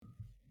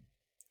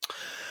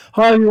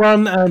Hi,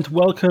 everyone, and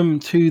welcome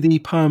to the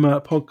Poema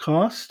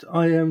podcast.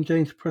 I am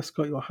James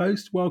Prescott, your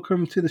host.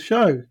 Welcome to the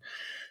show.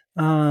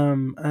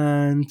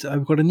 And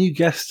I've got a new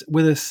guest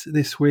with us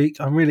this week.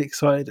 I'm really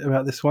excited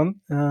about this one.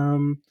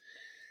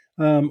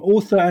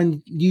 Author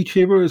and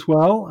YouTuber as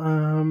well,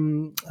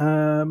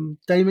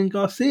 Damon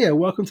Garcia.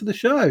 Welcome to the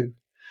show.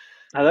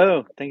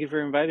 Hello, thank you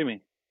for inviting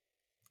me.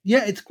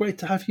 Yeah, it's great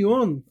to have you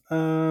on.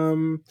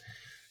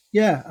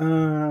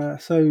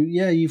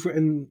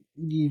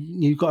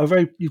 You've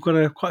got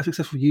a quite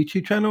successful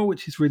YouTube channel,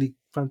 which is really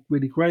fun,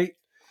 really great.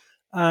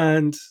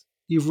 And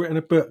you've written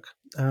a book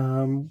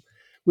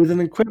with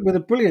with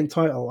a brilliant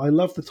title. I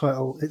love the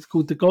title. It's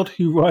called "The God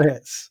Who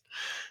Riots,"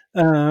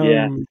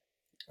 Yeah,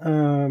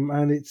 um,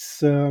 and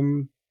it's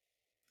a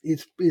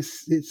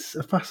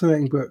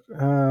fascinating book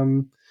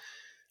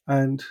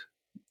and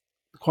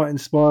quite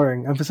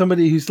inspiring. And for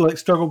somebody who's like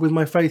struggled with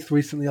my faith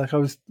recently, like I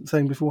was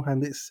saying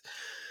beforehand, it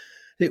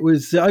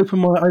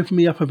opened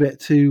me up a bit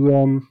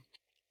to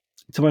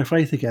my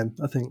faith again.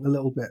 I think a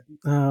little bit.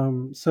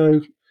 Tell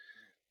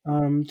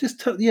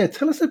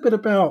us a bit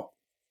about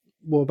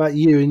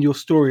you and your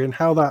story and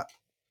how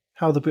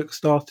the book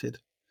started.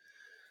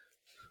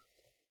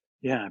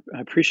 yeah, I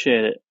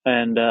appreciate it.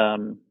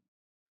 And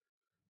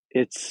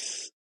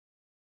it's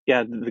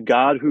the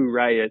God Who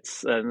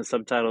Riots, and the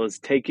subtitle is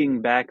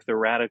 "Taking Back the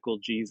Radical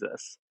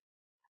Jesus."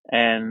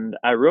 And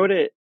I wrote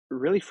it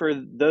really for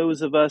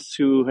those of us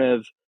who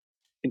have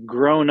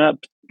grown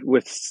up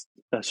with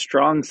a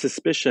strong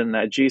suspicion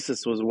that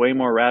Jesus was way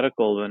more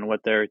radical than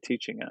what they're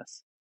teaching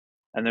us.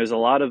 And there's a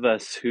lot of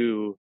us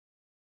who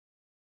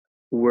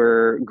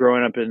were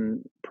growing up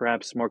in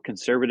perhaps more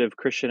conservative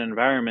Christian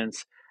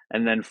environments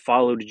and then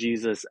followed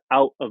Jesus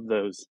out of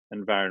those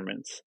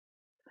environments.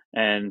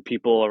 And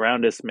people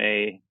around us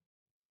may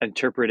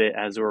interpret it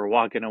as we're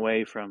walking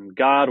away from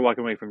God,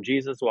 walking away from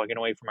Jesus, walking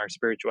away from our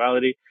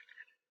spirituality,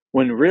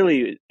 when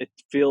really it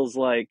feels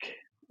like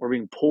we're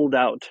being pulled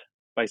out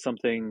by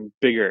something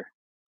bigger.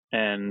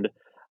 And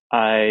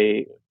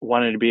I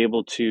wanted to be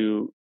able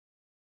to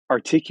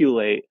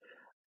articulate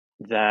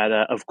that,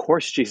 of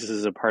course, Jesus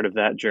is a part of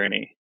that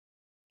journey.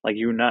 Like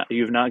you've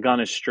not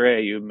gone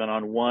astray. You've been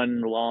on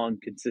one long,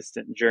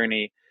 consistent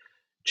journey,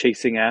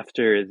 chasing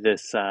after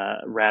this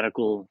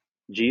radical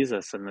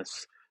Jesus and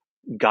this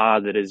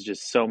God that is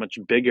just so much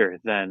bigger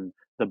than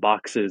the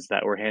boxes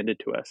that were handed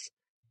to us.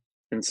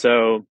 And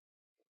so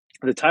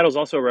the title is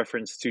also a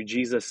reference to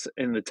Jesus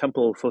in the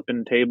temple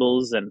flipping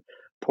tables and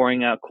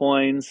pouring out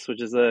coins,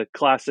 which is a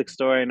classic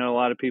story. I know a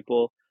lot of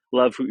people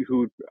love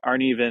who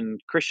aren't even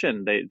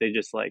Christian. They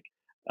just like,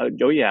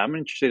 oh yeah, I'm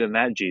interested in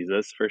that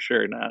Jesus for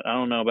sure. Not, I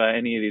don't know about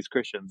any of these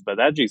Christians, but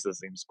that Jesus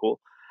seems cool.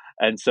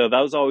 And so that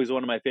was always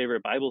one of my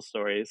favorite Bible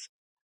stories.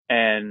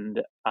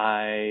 And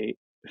I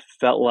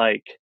felt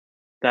like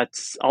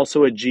that's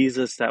also a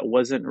Jesus that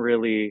wasn't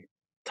really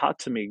taught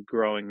to me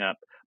growing up.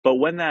 But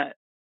when that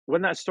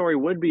story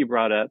would be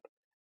brought up,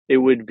 it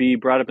would be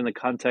brought up in the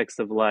context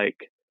of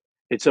like,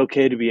 it's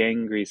okay to be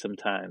angry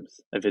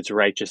sometimes if it's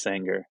righteous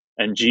anger.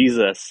 And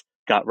Jesus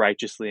got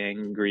righteously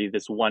angry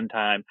this one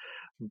time,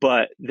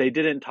 but they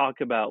didn't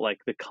talk about like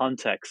the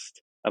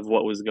context of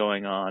what was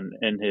going on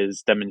in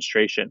his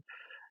demonstration.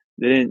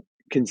 They didn't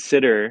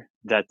consider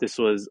that this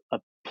was a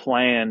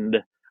planned,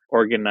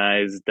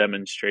 organized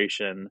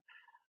demonstration,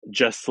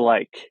 just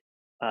like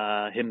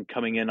him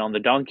coming in on the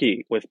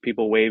donkey with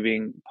people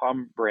waving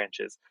palm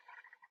branches.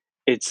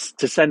 It's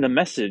to send a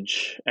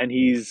message, and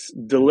he's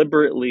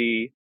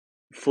deliberately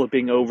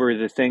flipping over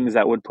the things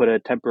that would put a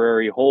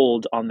temporary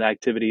hold on the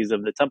activities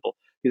of the temple.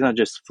 He's not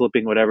just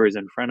flipping whatever is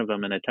in front of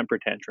him in a temper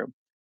tantrum.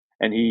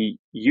 And he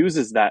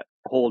uses that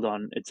hold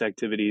on its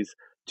activities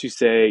to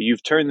say,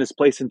 you've turned this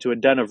place into a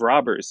den of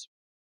robbers.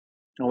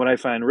 And what I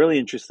find really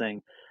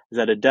interesting is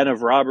that a den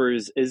of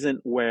robbers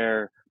isn't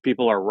where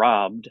people are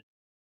robbed,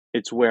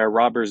 it's where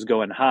robbers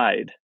go and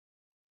hide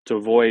to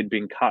avoid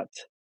being caught.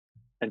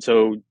 And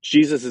so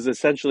Jesus is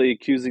essentially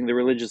accusing the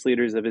religious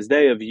leaders of his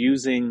day of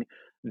using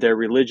their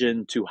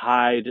religion to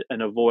hide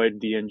and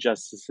avoid the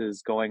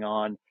injustices going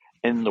on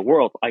in the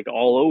world, like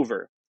all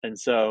over. And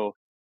so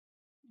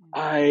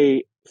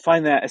I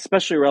find that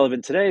especially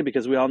relevant today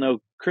because we all know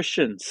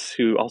Christians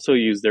who also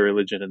use their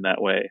religion in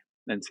that way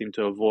and seem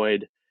to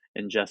avoid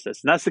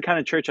injustice. And that's the kind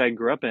of church I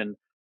grew up in.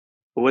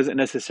 It wasn't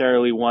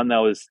necessarily one that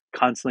was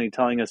constantly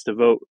telling us to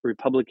vote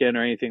Republican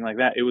or anything like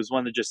that. It was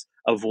one that just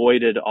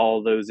avoided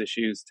all those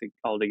issues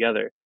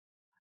altogether.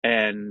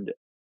 And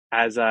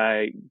as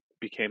I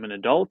became an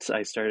adult,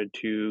 I started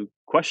to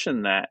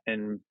question that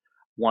and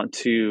want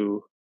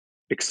to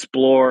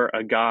explore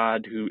a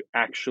God who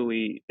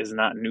actually is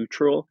not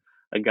neutral,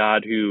 a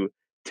God who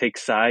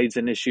takes sides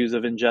in issues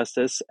of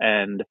injustice.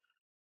 And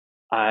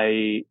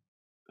I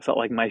felt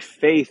like my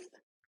faith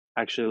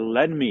actually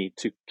led me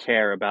to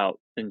care about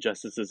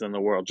injustices in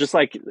the world, just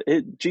like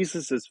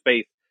Jesus's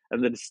faith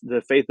and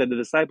the faith of the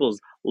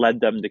disciples led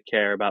them to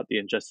care about the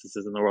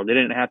injustices in the world. They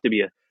didn't have to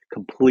be a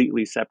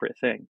completely separate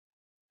thing.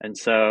 And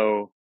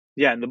so,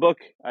 yeah, in the book,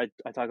 I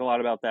talk a lot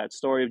about that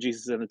story of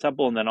Jesus in the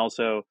temple, and then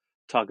also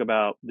talk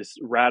about this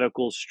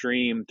radical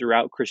stream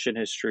throughout Christian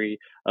history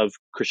of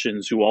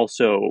Christians who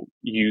also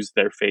use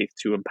their faith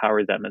to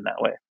empower them in that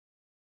way.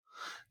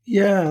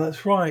 Yeah,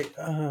 that's right.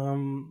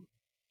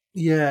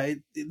 Yeah,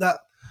 that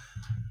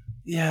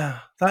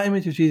that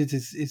image of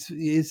Jesus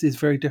is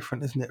very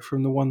different, isn't it,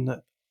 from the one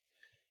that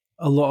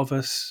a lot of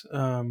us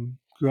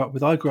grew up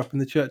with. I grew up in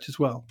the church as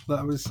well.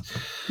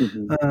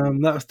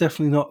 Mm-hmm. That was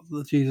definitely not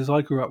the Jesus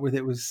I grew up with.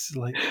 It was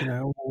like,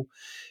 all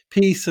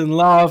peace and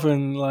love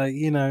and, like,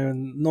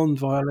 and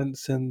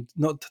non-violence and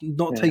not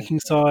Yeah, taking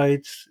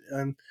sides.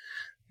 And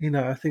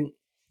I think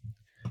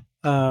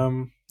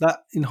that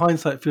in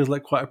hindsight feels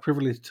like quite a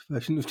privileged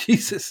version of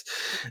Jesus.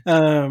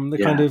 The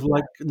kind yeah, of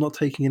like not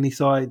taking any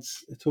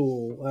sides at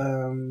all.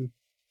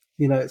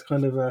 It's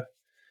kind of a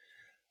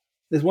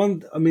there's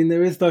one. I mean,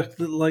 there is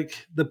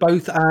the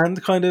both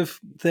and kind of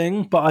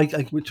thing, but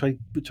which I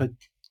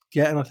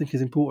get and I think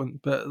is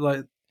important. But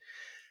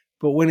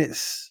when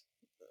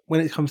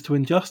it comes to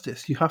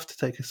injustice, you have to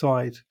take a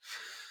side,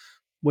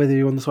 whether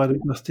you're on the side of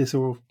justice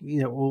or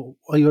or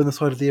are you on the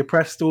side of the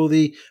oppressed or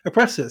the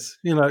oppressors.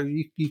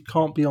 You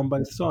can't be on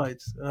both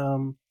sides.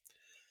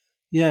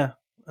 Yeah,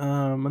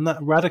 and that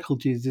radical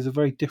Jesus is a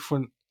very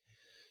different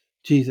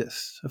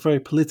Jesus, a very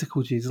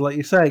political Jesus. Like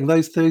you're saying,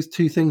 those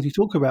two things you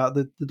talk about,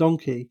 the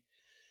donkey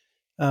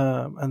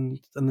and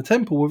the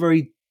temple, were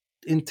very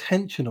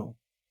intentional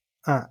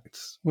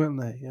acts, weren't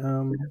they?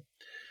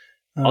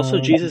 also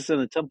Um, Jesus in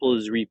the temple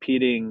is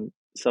repeating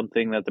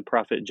something that the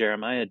prophet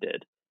Jeremiah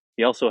did.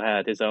 He also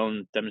had his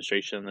own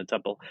demonstration in the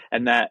temple,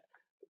 and that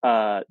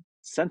uh,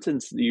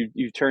 sentence,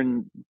 you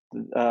turn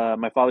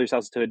my father's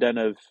house to a den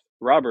of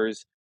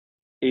robbers,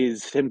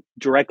 is him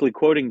directly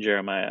quoting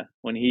Jeremiah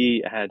when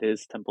he had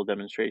his temple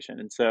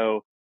demonstration. And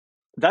so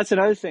that's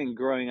another thing.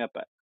 Growing up,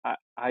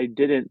 I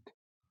didn't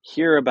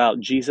hear about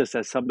Jesus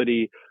as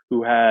somebody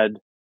who had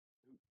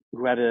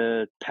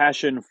a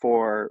passion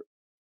for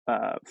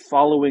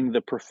following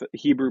the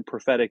Hebrew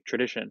prophetic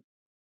tradition.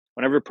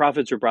 Whenever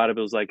prophets were brought up,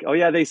 it was like, oh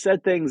yeah, they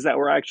said things that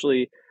were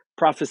actually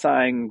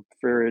prophesying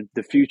for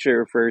the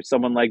future for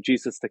someone like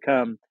Jesus to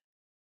come,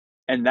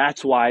 and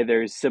that's why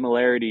there's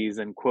similarities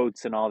and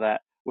quotes and all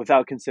that,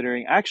 without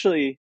considering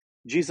actually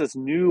Jesus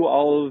knew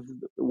all of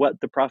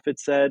what the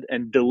prophets said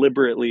and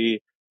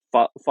deliberately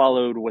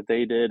followed what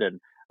they did,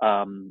 and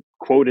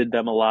quoted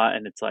them a lot.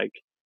 And it's like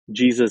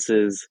Jesus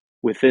is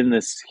within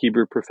this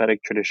Hebrew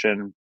prophetic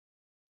tradition,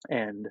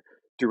 and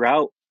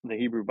throughout the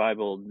Hebrew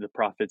Bible, the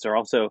prophets are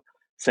also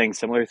saying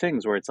similar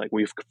things where it's like,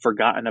 we've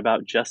forgotten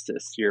about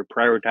justice. You're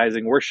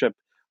prioritizing worship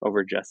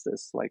over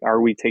justice. Like, are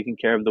we taking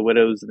care of the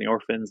widows and the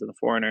orphans and the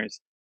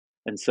foreigners?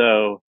 And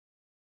so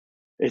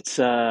it's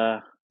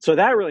so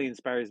that really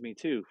inspires me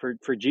too,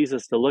 for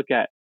Jesus to look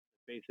at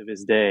the faith of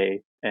his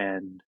day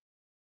and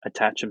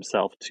attach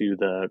himself to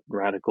the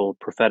radical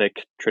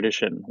prophetic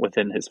tradition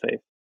within his faith.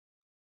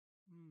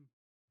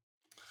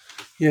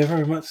 yeah,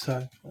 very much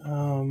so.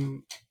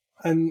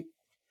 And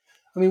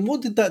I mean,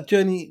 what did that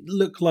journey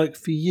look like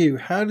for you?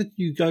 How did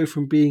you go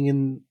from being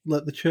in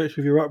like the church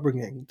of your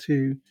upbringing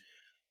to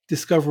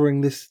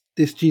discovering this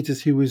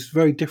Jesus who was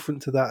very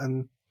different to that,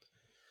 and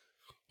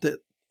that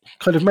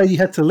kind of made you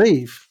had to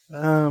leave, in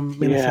a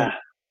sense?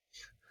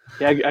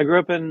 Yeah, yeah. I grew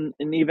up in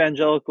an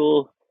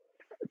evangelical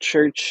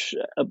church,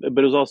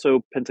 but it was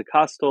also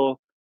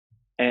Pentecostal.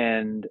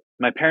 And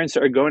my parents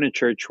started going to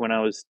church when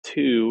I was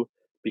 2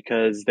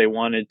 because they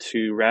wanted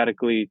to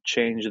radically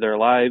change their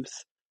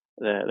lives.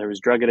 There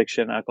was drug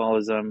addiction,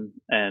 alcoholism,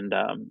 and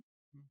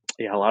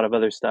yeah, a lot of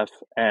other stuff.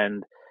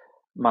 And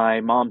my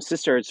mom's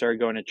sister had started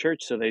going to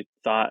church, so they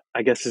thought,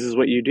 I guess this is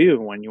what you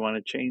do when you want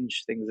to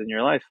change things in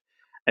your life.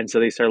 And so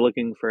they started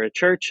looking for a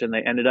church, and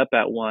they ended up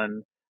at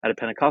a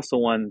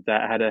Pentecostal one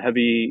that had a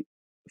heavy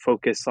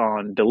focus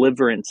on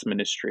deliverance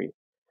ministry,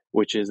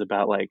 which is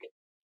about like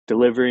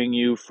delivering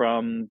you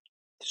from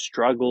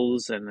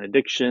struggles and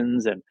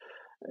addictions, and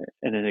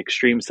in an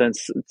extreme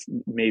sense,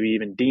 maybe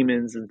even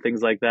demons and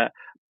things like that.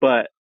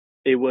 But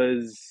it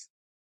was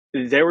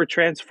they were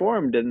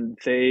transformed, and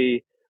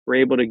they were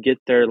able to get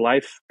their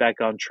life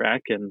back on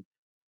track, and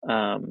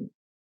um,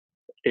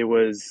 it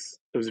was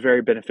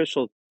very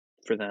beneficial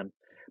for them.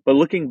 But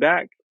looking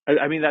back,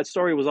 I mean, that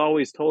story was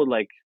always told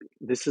like,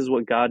 this is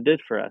what God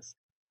did for us,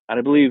 and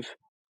I believe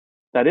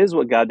that is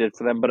what God did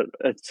for them. But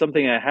it's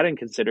something I hadn't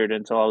considered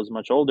until I was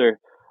much older,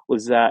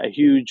 was that a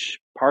huge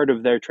part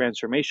of their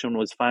transformation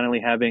was finally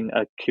having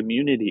a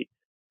community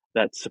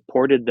that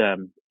supported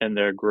them in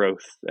their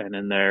growth and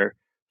in their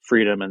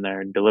freedom and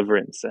their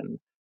deliverance. And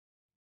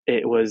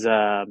it was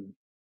and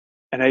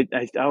I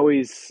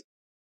always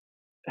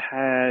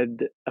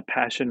had a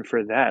passion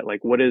for that.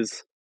 Like, what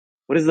is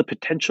the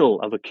potential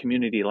of a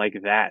community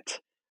like that?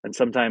 And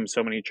sometimes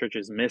so many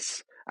churches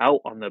miss out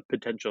on the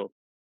potential.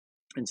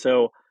 And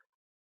so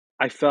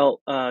I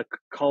felt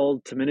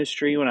called to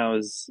ministry when I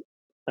was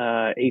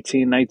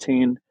 18,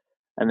 19,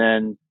 and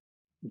then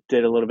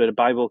did a little bit of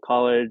Bible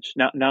college.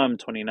 Now I'm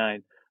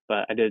 29,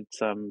 but I did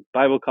some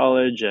Bible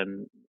college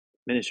and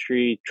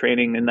ministry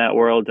training in that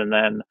world. And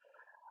then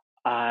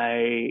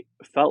I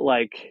felt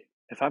like,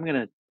 if I'm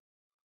going to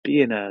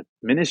be in a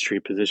ministry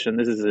position.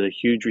 This is a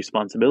huge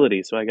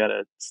responsibility. So I got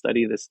to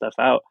study this stuff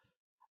out.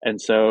 And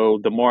so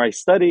the more I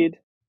studied,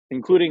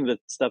 including the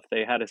stuff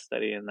they had to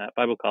study in that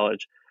Bible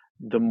college,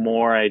 the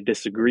more I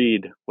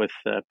disagreed with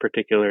a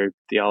particular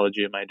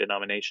theology of my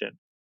denomination.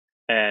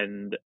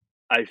 And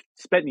I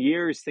spent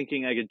years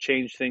thinking I could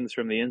change things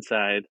from the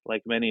inside,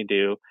 like many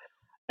do,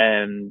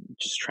 and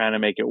just trying to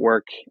make it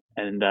work.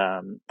 And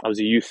I was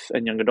a youth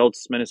and young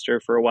adults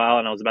minister for a while,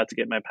 and I was about to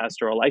get my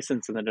pastoral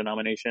license in the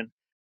denomination,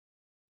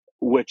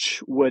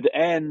 which would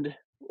end,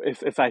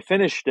 if I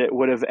finished it,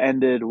 would have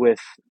ended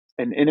with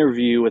an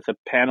interview with a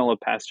panel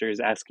of pastors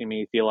asking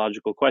me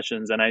theological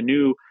questions. And I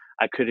knew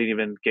I couldn't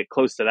even get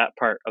close to that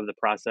part of the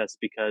process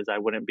because I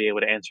wouldn't be able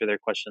to answer their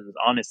questions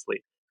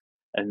honestly.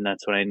 And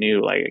that's when I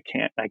knew, like,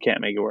 I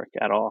can't make it work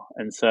at all.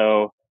 And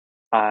so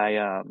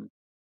I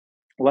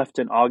left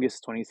in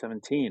August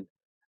 2017,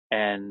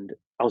 and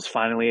I was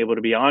finally able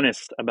to be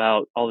honest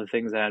about all the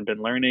things I had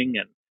been learning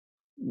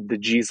and the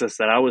Jesus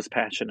that I was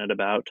passionate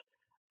about.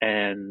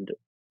 And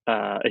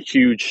a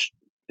huge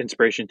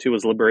inspiration too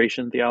was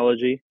liberation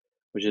theology,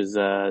 which is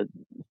a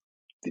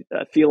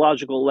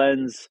theological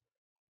lens,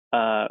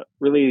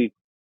 really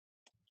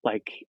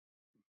like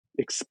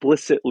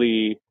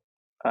explicitly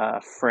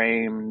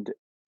framed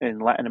in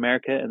Latin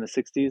America in the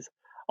 60s,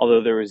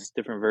 although there was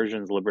different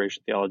versions of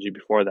liberation theology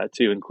before that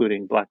too,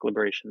 including Black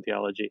liberation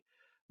theology.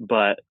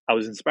 But I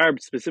was inspired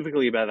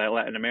specifically by that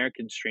Latin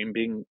American stream,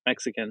 being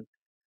Mexican,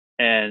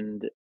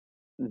 and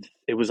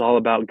it was all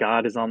about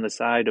God is on the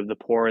side of the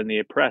poor and the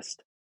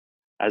oppressed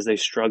as they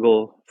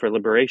struggle for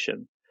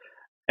liberation.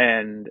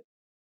 And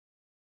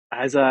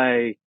as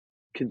I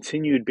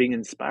continued being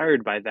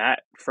inspired by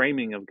that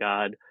framing of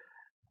God,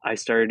 I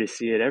started to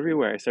see it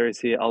everywhere. I started to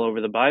see it all over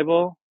the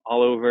Bible,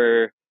 all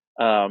over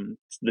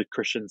the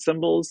Christian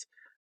symbols,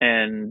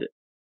 and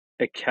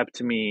it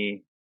kept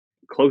me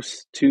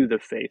close to the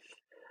faith.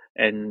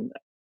 And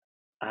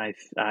I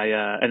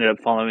ended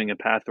up following a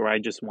path where I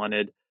just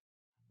wanted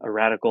a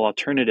radical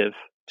alternative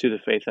to the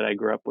faith that I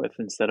grew up with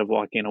instead of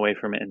walking away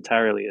from it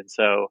entirely. And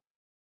so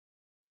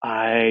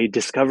I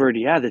discovered,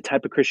 yeah, the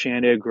type of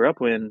Christianity I grew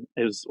up in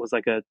was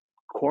like a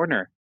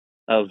corner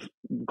of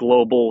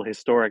global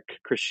historic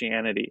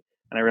Christianity.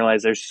 And I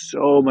realized there's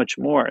so much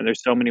more, and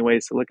there's so many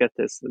ways to look at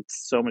this.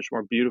 It's so much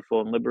more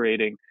beautiful and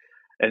liberating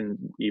and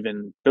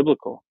even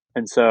biblical.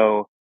 And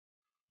so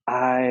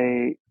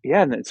and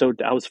so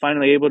I was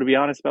finally able to be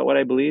honest about what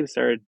I believe,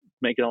 started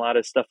making a lot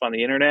of stuff on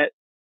the internet,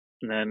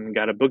 and then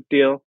got a book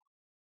deal.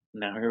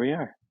 Now here we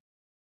are.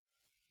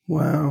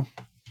 Wow,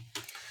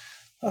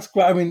 that's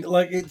great. I mean,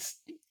 like it's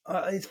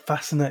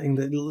fascinating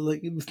that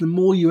like it was the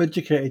more you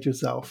educated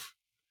yourself,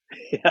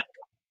 Yeah.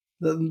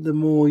 the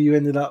more you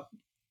ended up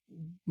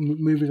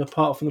moving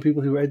apart from the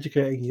people who were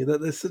educating you.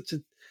 That there's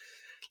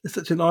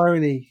such an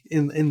irony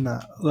in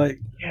that. Like,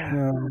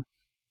 Yeah. um,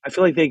 I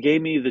feel like they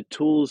gave me the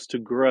tools to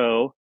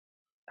grow,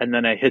 and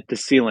then I hit the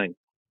ceiling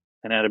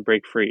and had to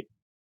break free.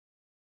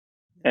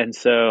 And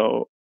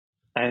so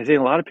I think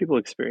a lot of people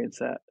experience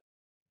that.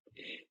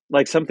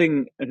 Like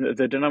something,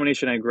 the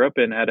denomination I grew up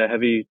in had a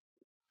heavy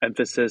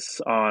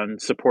emphasis on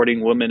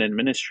supporting women in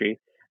ministry,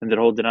 and the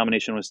whole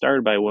denomination was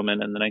started by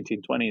women in the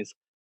 1920s.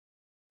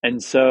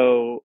 And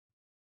so,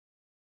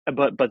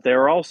 but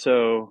they're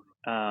also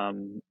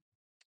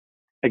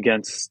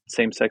against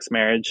same-sex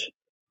marriage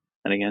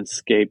and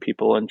against gay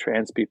people and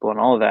trans people and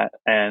all of that.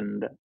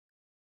 And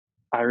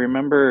I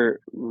remember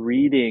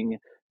reading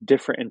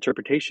different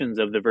interpretations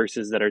of the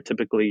verses that are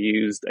typically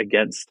used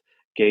against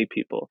gay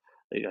people.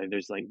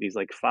 There's like these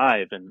like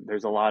five, and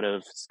there's a lot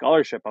of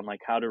scholarship on like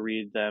how to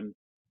read them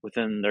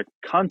within their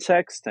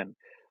context. And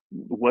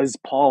was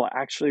Paul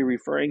actually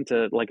referring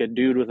to like a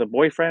dude with a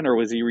boyfriend, or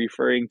was he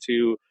referring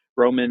to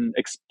Roman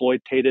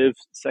exploitative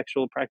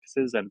sexual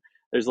practices? And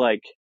there's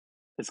like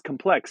it's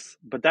complex,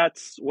 but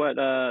that's what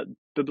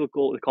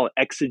biblical, they call it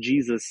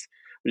exegesis,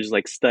 which is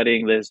like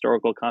studying the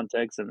historical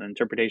context and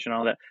interpretation and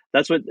all that.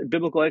 That's what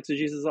biblical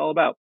exegesis is all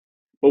about.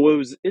 But what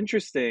was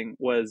interesting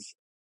was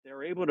they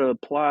were able to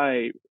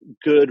apply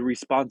good,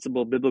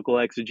 responsible biblical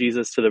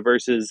exegesis to the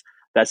verses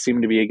that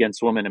seemed to be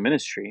against women in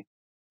ministry.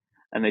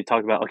 And they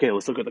talk about, okay,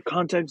 let's look at the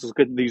context, let's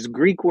look at these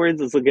Greek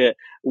words, let's look at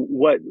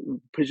what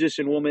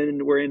position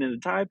women were in the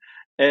time.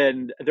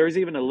 And there was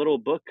even a little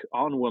book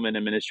on women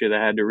in ministry that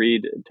I had to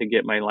read to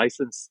get my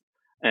license,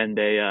 and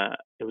it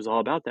was all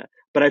about that.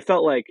 But I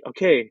felt like,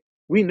 okay,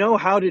 we know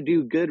how to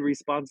do good,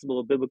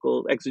 responsible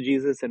biblical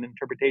exegesis and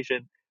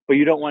interpretation, but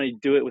you don't want to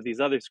do it with these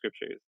other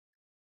scriptures.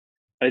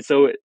 And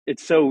so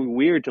it's so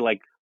weird to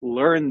like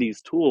learn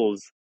these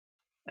tools,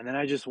 and then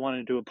I just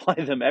wanted to apply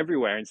them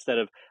everywhere instead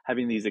of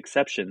having these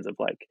exceptions of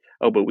like,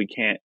 oh, but we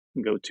can't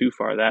go too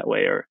far that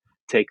way, or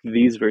take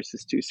these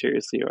verses too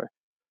seriously, or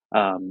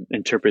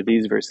interpret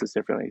these verses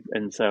differently.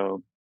 And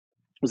so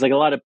it was like a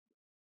lot of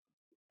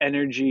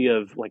energy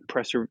of like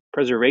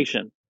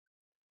preservation.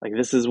 Like,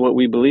 this is what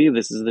we believe,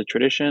 this is the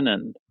tradition,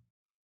 and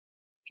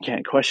you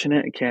can't question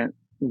it. You can't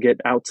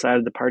get outside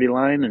of the party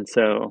line. And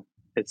so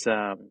it's,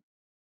 yeah,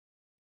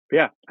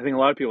 I think a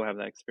lot of people have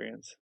that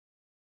experience.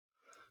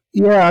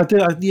 Yeah, I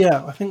did.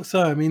 Yeah, I think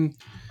so. I mean,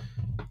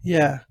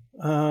 yeah.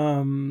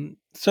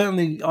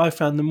 Certainly, I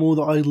found the more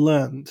that I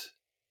learned,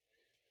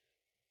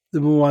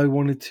 the more I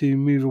wanted to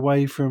move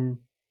away from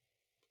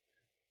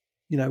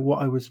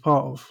what I was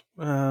part of.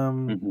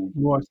 Hmm. The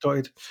more I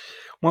started,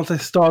 once I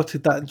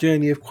started that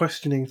journey of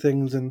questioning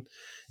things and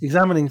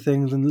examining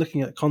things and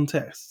looking at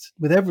context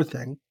with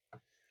everything,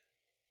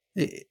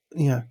 it,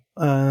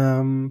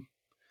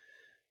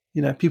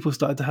 people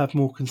started to have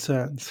more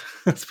concerns.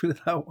 Let's put it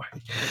that way.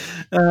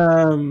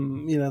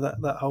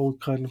 That whole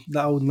kind of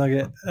that old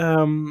nugget.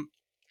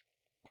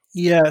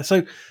 Yeah.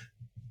 So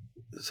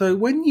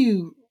when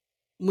you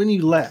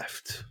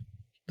left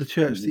the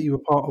church that Hmm. you were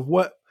part of,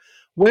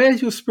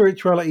 where's your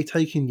spirituality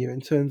taking you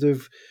in terms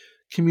of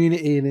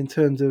community and in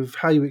terms of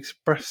how you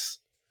express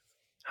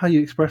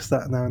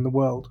that now in the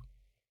world?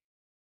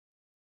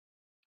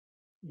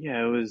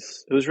 Yeah, it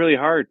was really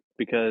hard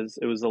because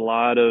it was a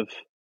lot of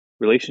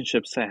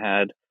relationships I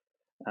had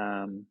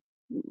um,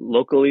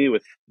 locally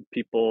with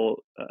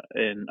people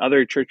in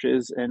other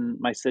churches in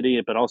my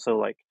city, but also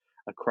like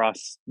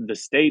across the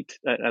state.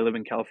 I live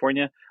in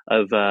California,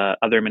 of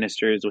other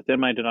ministers within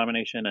my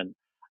denomination, and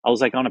I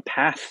was like on a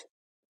path.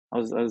 I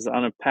was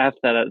on a path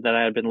that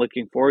I had been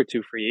looking forward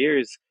to for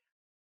years,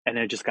 and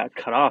it just got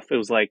cut off. It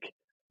was like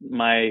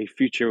my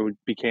future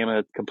became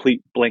a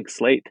complete blank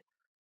slate,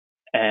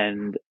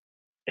 and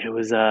it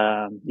was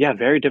yeah,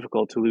 very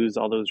difficult to lose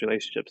all those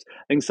relationships.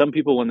 I think some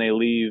people when they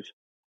leave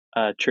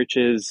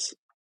churches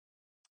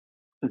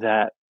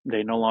that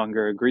they no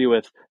longer agree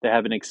with, they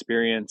have an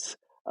experience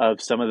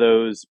of some of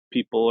those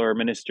people or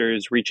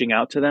ministers reaching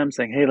out to them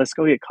saying, "Hey, let's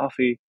go get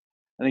coffee.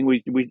 I think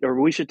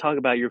we should talk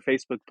about your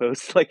Facebook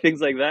posts," like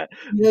things like that.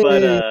 Yeah,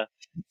 But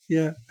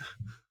yeah,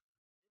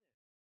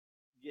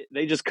 yeah.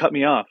 they just cut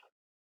me off.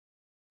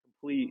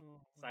 Complete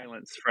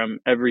silence from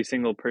every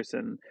single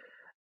person,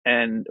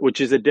 and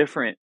which is a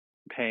different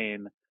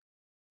pain.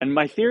 And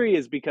my theory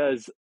is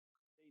because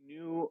they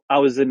knew I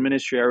was in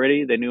ministry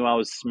already. They knew I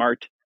was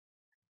smart.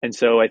 And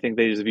so I think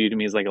they just viewed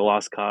me as like a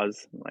lost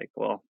cause. Like,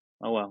 well,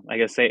 oh well, I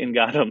guess Satan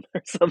got him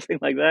or something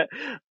like that.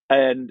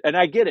 And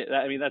I get it.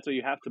 I mean, that's what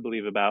you have to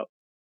believe about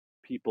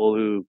people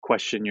who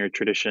question your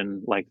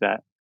tradition like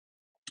that,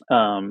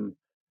 um,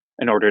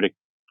 in order to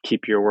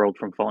keep your world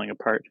from falling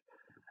apart.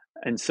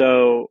 And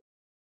so,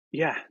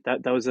 yeah,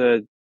 that was a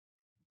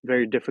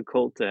very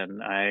difficult,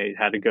 and I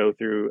had to go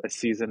through a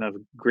season of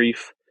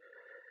grief.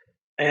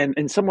 And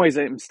in some ways,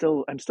 I'm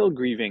still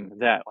grieving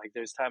that. Like,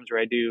 there's times where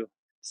I do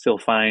still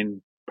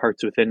find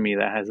parts within me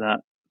that has not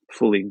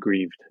fully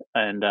grieved.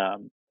 And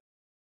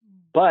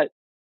but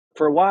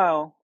for a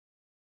while,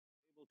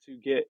 able to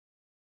get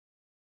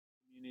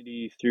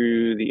community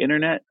through the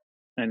internet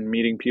and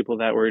meeting people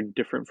that were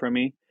different from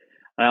me.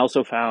 I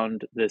also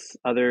found this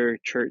other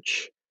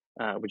church,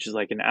 which is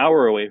like an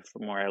hour away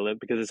from where I live,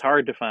 because it's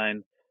hard to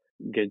find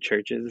good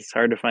churches. It's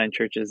hard to find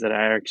churches that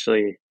are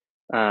actually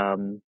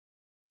um,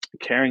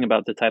 caring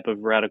about the type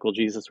of radical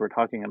Jesus we're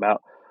talking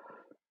about.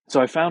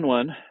 So I found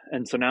one,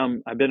 and so now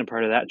I've been a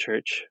part of that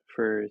church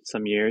for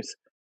some years,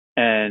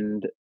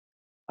 and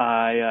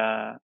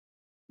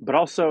but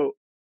also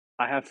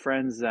I have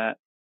friends that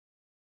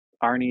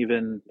aren't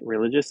even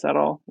religious at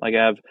all. Like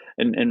I have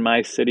in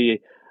my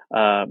city,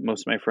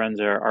 most of my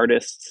friends are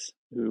artists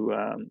who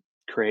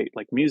create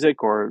like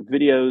music or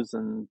videos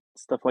and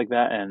stuff like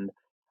that, and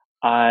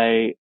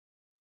I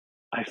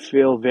I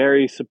feel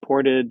very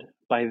supported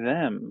by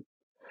them.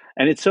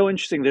 And it's so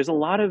interesting. There's a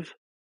lot of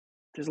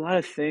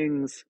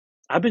things.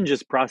 I've been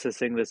just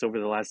processing this over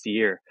the last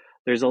year.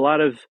 There's a lot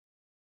of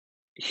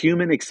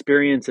human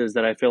experiences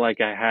that I feel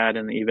like I had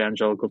in the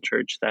evangelical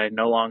church that I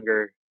no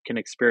longer can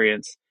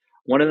experience.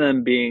 One of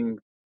them being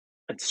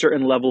a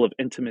certain level of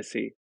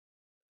intimacy.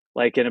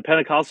 Like in a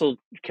Pentecostal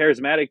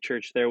charismatic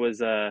church, there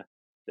was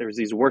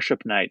these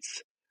worship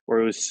nights where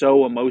it was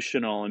so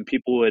emotional, and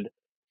people would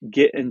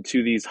get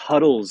into these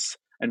huddles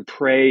and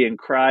pray and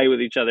cry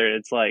with each other. And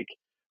it's like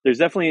there's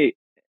definitely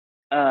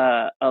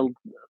a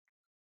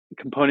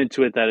component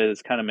to it that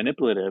is kind of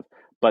manipulative,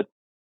 but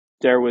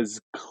there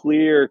was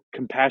clear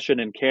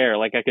compassion and care.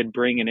 Like I could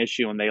bring an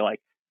issue and they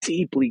like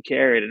deeply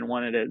cared and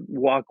wanted to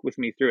walk with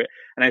me through it.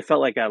 And I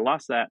felt like I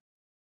lost that.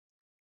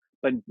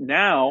 But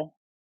now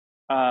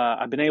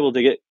I've been able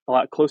to get a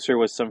lot closer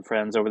with some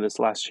friends over this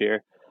last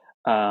year.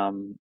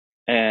 Um,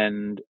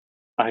 and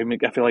I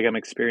feel like I'm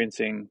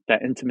experiencing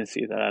that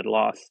intimacy that I'd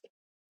lost,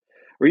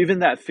 or even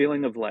that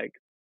feeling of like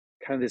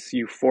kind of this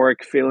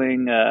euphoric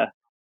feeling,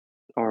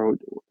 or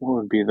what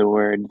would be the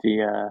word?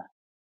 The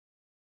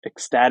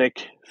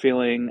ecstatic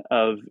feeling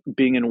of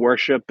being in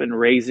worship and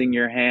raising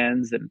your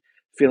hands and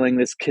feeling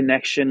this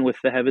connection with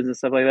the heavens and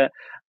stuff like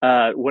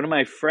that. One of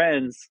my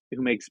friends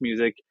who makes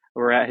music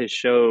were at his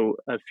show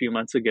a few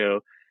months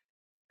ago,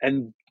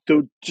 and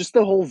just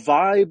the whole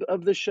vibe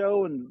of the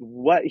show and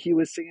what he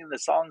was singing, the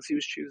songs he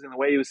was choosing, the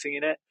way he was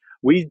singing it,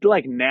 we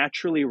like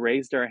naturally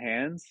raised our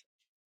hands.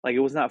 Like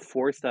it was not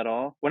forced at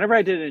all. Whenever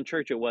I did it in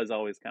church, it was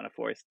always kind of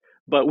forced,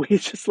 but we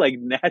just like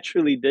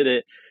naturally did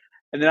it.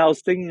 And then I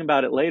was thinking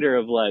about it later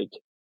of like,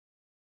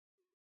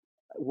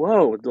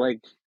 whoa,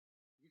 like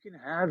you can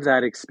have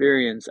that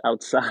experience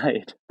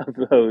outside of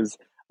those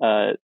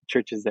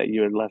churches that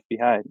you had left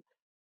behind.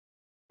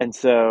 And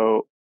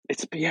so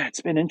it's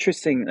been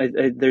interesting.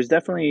 There's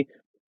definitely,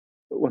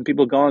 when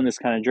people go on this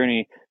kind of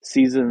journey,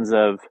 seasons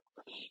of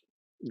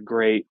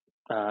great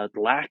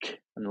lack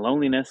and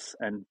loneliness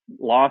and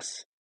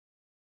loss.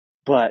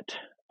 But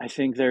I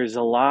think there's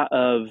a lot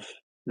of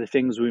the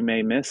things we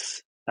may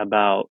miss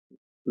about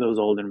those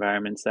old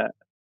environments that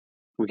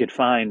we could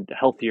find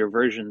healthier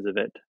versions of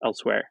it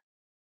elsewhere.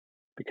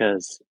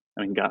 Because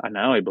I mean, God,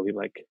 now I believe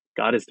like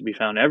God is to be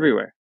found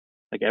everywhere.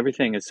 Like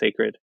everything is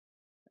sacred,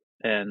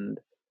 and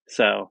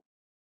so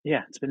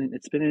yeah, it's been an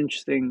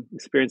interesting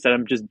experience that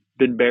I've just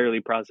been barely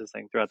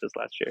processing throughout this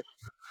last year.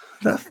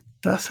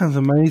 That sounds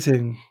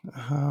amazing.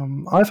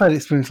 I've had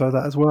experience like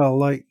that as well.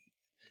 Like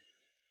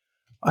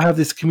I have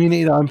this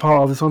community that I'm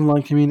part of, this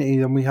online community,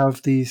 and we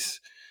have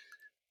these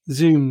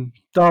Zoom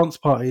dance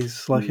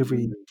parties like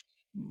every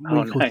Mm.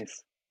 Oh, week or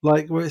nice.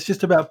 like where it's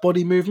just about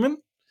body movement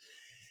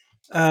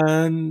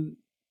and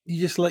you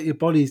just let your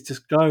bodies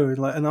just go and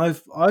like and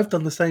I've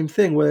done the same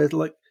thing where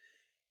like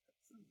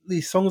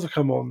these songs will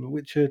come on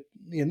which are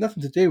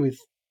nothing to do with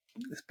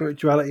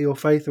spirituality or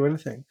faith or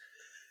anything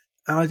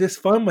and I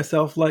just find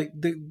myself like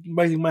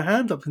raising my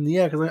hand up in the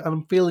air because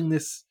I'm feeling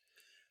this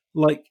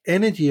like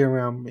energy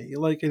around me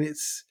like and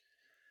it's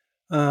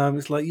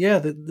like yeah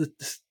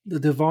the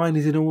divine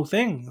is in all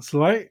things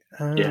right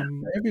Yeah.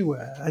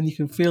 everywhere and you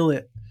can feel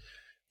it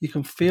you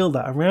can feel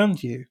that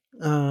around you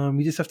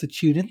you just have to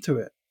tune into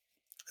it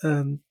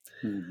and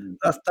Hmm.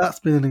 that's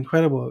been an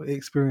incredible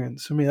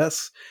experience for me.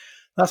 That's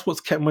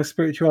what's kept my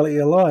spirituality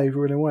alive,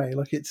 or in a way,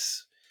 like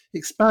it's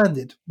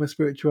expanded my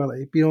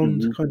spirituality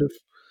beyond Hmm. kind of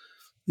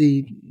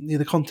the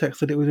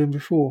context that it was in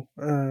before.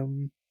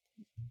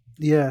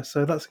 Yeah,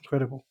 so that's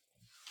incredible.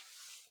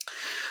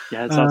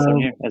 Yeah, it's awesome Um,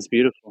 here. That's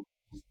beautiful.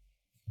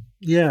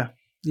 yeah,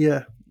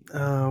 yeah,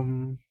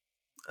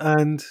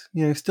 and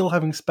still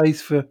having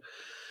space for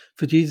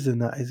Jesus in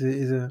that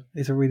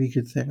is a really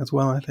good thing as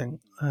well. I think,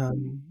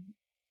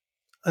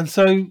 and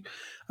so,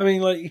 I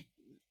mean, like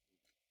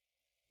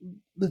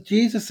the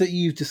Jesus that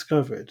you've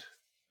discovered,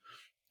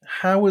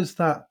 how is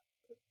that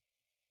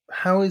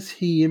how is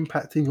he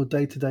impacting your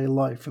day to day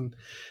life and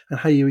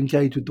how you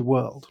engage with the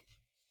world?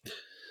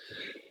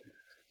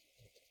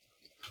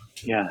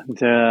 Yeah,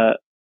 the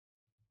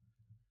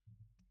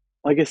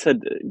like I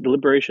said,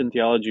 liberation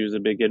theology is a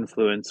big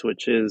influence,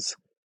 which is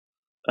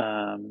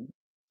um,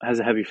 has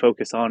a heavy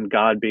focus on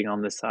God being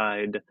on the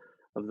side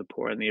of the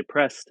poor and the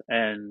oppressed.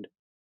 And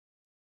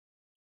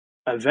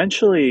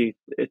eventually,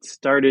 it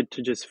started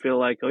to just feel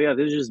like, oh yeah,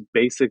 this is just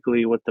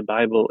basically what the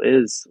Bible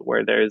is.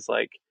 Where there's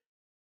like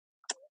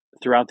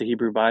throughout the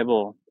Hebrew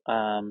Bible,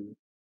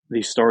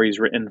 these stories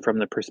written from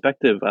the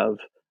perspective of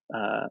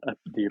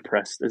the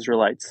oppressed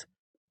Israelites.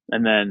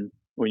 And then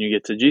when you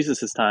get to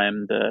Jesus's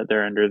time,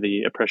 they're under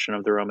the oppression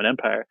of the Roman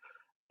Empire,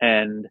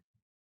 and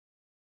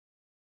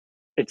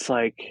it's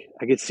like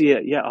I could see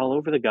it, yeah, all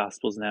over the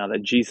Gospels now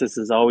that Jesus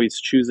is always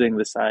choosing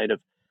the side of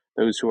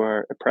those who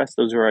are oppressed,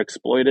 those who are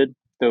exploited,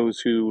 those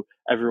who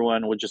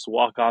everyone would just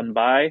walk on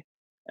by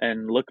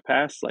and look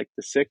past, like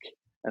the sick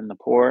and the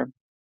poor.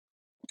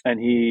 And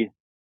he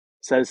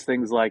says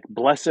things like,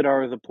 "Blessed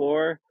are the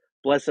poor,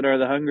 blessed are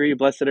the hungry,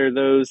 blessed are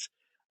those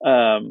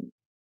um,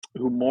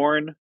 who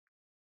mourn."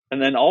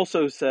 And then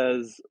also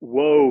says,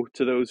 "Woe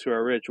to those who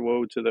are rich,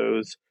 woe to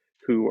those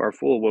who are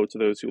full, woe to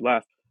those who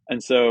laugh."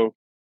 And so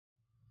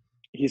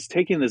he's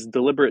taking this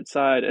deliberate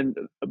side, and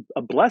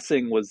a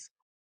blessing was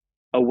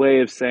a way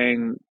of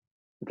saying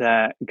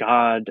that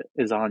God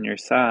is on your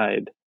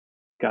side.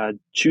 God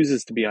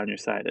chooses to be on your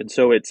side. And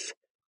so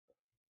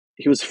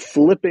he was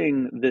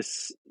flipping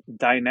this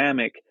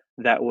dynamic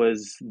that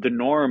was the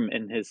norm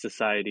in his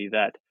society,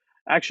 that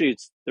actually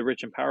it's the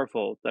rich and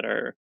powerful that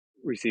are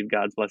receive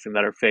God's blessing,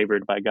 that are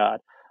favored by God.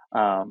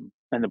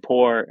 And the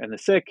poor and the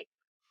sick,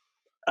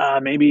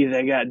 maybe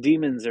they got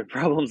demons or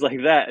problems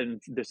like that.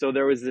 And so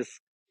there was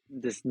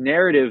this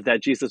narrative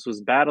that Jesus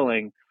was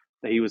battling,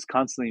 that he was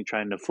constantly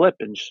trying to flip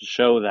and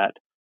show that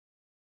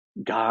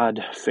God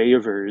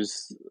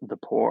favors the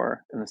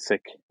poor and the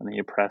sick and the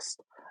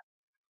oppressed.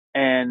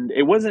 And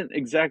it wasn't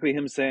exactly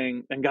him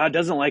saying, and God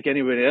doesn't like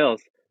anybody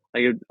else.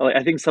 Like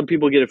I think some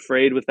people get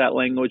afraid with that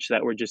language,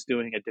 that we're just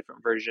doing a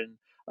different version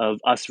of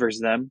us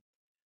versus them.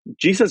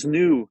 Jesus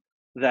knew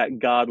that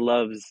God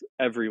loves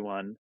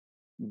everyone,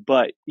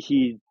 but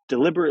he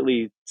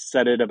deliberately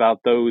said it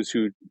about those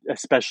who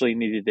especially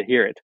needed to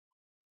hear it,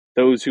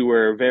 those who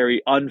were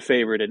very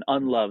unfavored and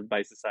unloved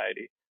by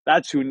society.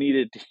 That's who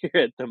needed to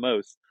hear it the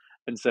most.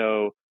 And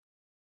so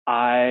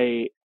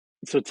I,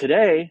 so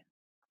today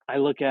I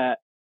look at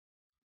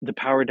the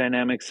power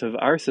dynamics of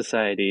our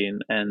society,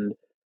 and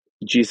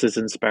Jesus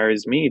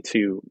inspires me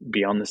to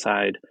be on the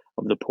side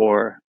of the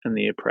poor and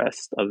the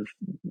oppressed, of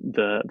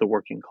the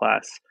working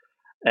class.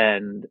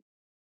 And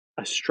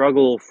a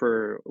struggle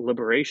for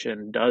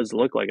liberation does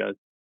look like a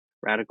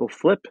radical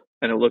flip,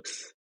 and it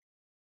looks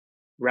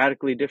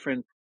radically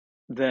different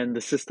than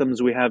the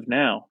systems we have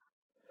now.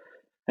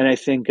 And I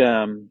think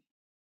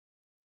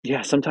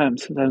Yeah,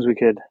 sometimes we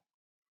could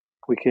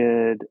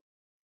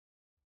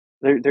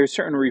there's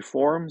certain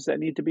reforms that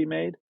need to be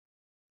made,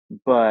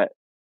 but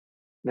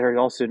there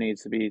also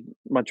needs to be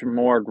much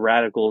more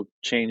radical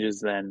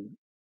changes than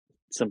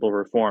simple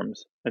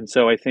reforms. And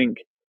so I think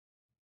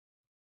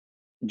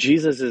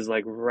Jesus's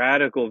like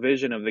radical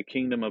vision of the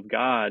kingdom of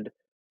God,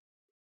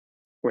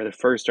 where the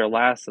first are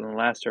last and the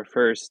last are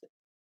first,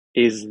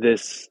 is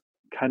this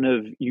kind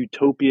of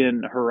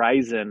utopian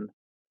horizon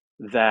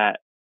that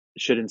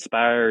should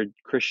inspire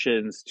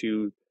Christians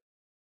to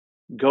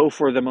go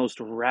for the most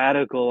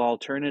radical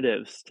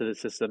alternatives to the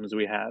systems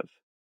we have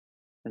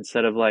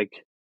instead of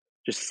like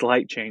just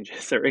slight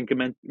changes or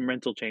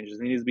incremental changes.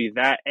 It needs to be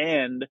that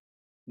and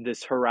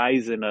this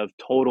horizon of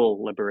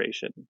total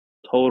liberation,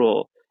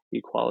 total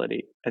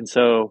equality. And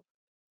so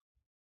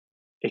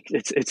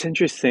it's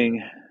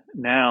interesting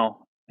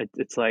now.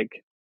 It's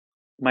like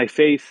my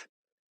faith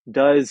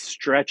does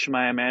stretch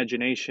my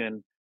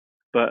imagination,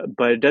 but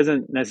it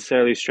doesn't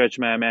necessarily stretch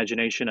my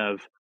imagination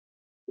of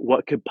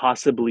what could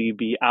possibly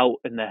be out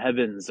in the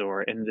heavens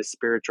or in the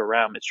spiritual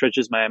realm. It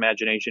stretches my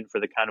imagination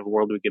for the kind of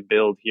world we could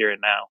build here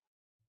and now.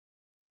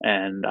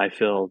 And I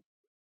feel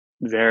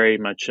very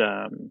much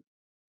in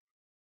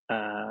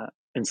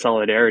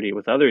solidarity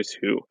with others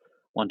who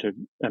want to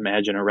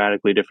imagine a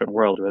radically different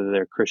world, whether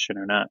they're Christian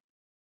or not.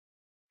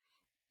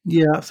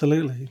 Yeah,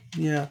 absolutely.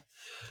 Yeah,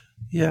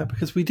 yeah,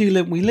 because we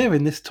live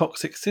in this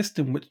toxic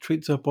system which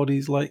treats our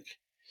bodies like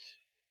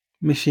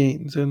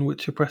machines and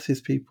which oppresses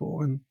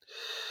people. And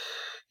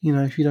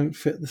if you don't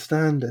fit the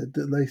standard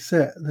that they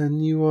set, then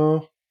you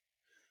are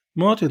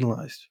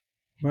marginalised,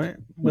 right?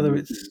 Whether Mm-hmm.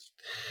 it's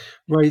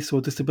race or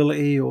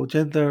disability or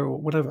gender or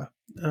whatever.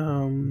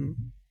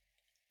 Um,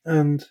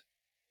 and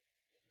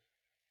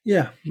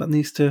yeah, that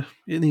needs to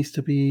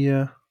be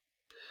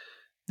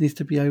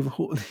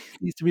overhauled,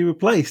 needs to be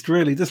replaced,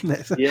 really, doesn't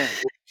it? Yeah,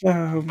 but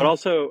um,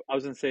 also I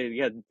was gonna say,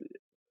 yeah,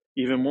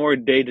 even more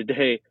day to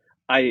day.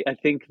 I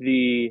think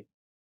there's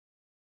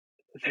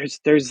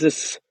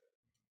this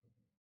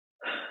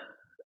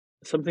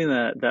something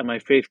that my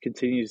faith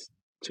continues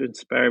to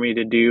inspire me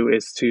to do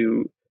is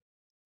to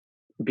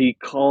be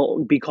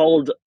called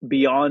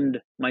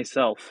beyond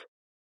myself,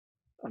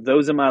 of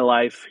those in my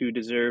life who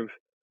deserve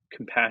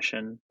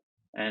compassion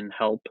and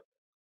help.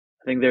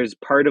 I think there's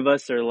part of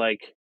us are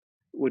like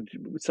would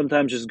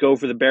sometimes just go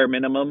for the bare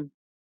minimum,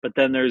 but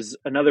then there's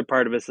another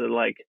part of us that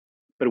like,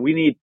 but we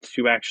need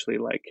to actually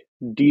like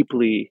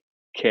deeply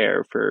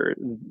care for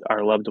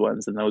our loved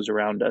ones and those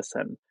around us.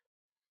 And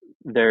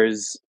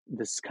there's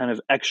this kind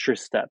of extra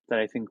step that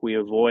I think we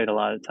avoid a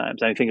lot of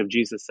times. I think of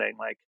Jesus saying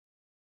like,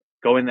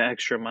 going the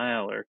extra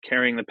mile or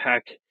carrying the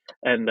pack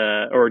and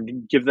or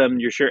give them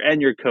your shirt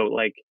and your coat.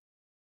 Like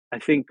I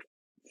think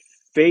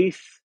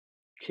faith,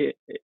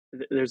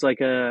 there's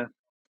like a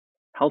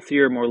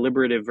healthier, more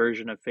liberative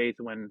version of faith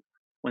when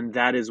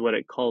that is what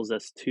it calls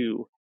us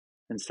to,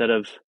 instead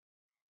of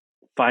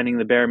finding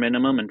the bare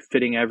minimum and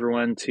fitting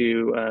everyone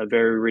to a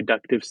very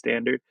reductive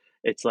standard.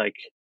 It's like,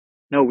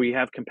 no, we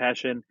have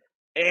compassion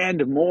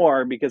and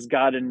more because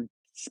God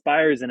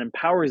inspires and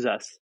empowers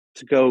us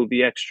to go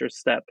the extra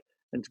step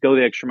and to go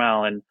the extra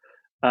mile and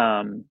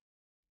um,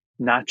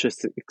 not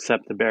just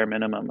accept the bare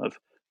minimum of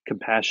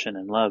compassion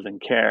and love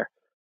and care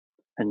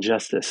and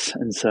justice.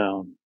 And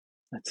so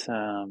it's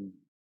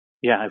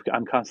yeah,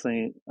 I'm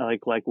constantly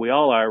like we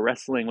all are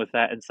wrestling with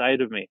that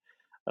inside of me,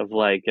 of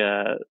like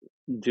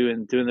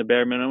doing the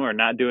bare minimum or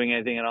not doing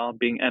anything at all,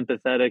 being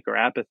empathetic or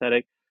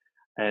apathetic,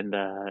 and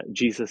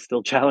Jesus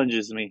still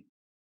challenges me.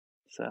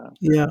 So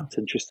yeah, it's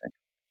interesting.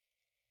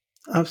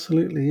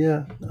 absolutely.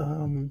 Yeah.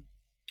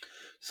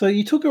 So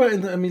you talk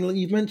about I mean, like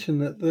you've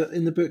mentioned that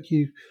in the book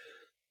you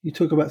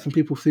talk about some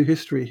people through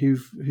history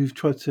who've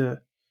tried to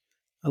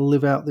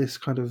live out this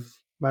kind of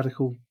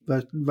radical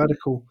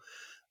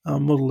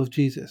model of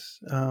Jesus.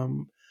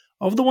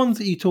 Of the ones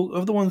that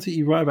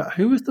you write about,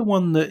 who was the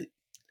one that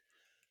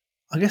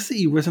I guess that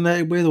you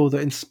resonated with or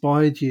that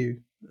inspired you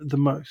the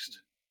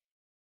most?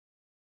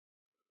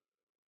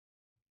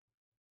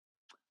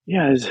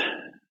 Yeah, there's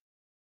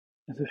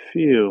a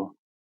few.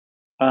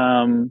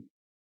 Um,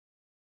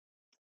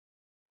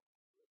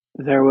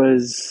 there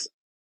was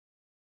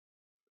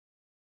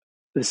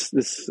this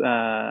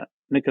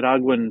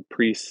Nicaraguan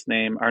priest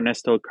named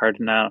Ernesto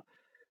Cardenal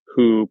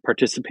who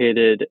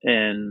participated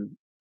in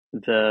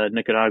the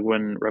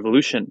Nicaraguan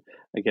revolution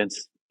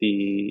against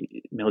the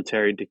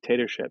military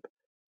dictatorship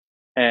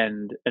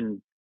and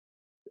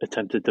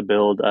attempted to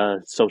build a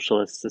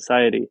socialist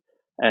society.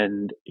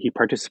 And he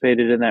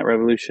participated in that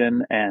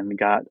revolution and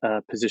got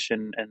a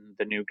position in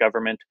the new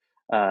government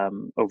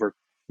over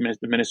the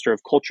Minister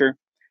of Culture.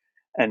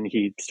 And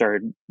he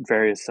started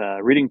various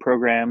reading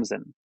programs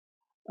and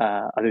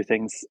other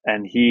things.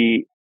 And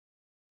he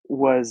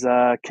was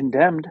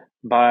condemned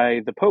by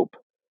the Pope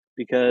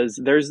because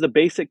there's the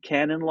basic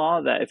canon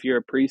law that if you're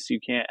a priest, you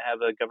can't have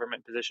a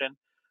government position.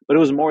 But it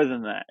was more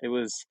than that. It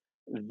was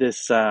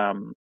this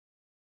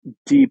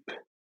deep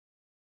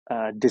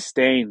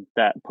disdain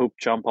that Pope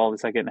John Paul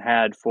II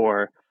had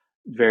for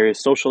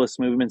various socialist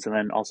movements and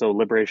then also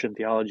liberation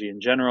theology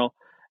in general.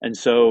 And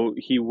so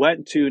he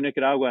went to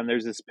Nicaragua, and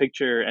there's this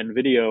picture and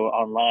video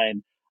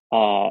online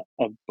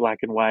of black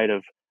and white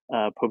of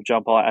Pope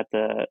John Paul at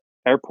the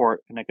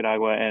airport in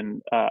Nicaragua,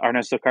 and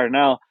Ernesto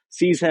Cardenal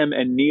sees him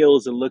and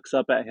kneels and looks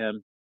up at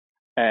him,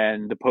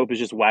 and the Pope is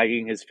just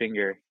wagging his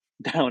finger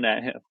down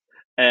at him.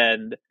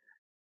 And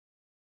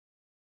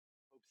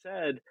Pope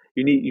said,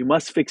 you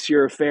must fix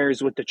your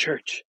affairs with the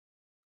church.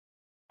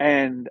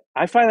 And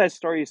I find that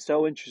story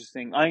so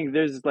interesting. I mean,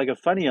 there's like a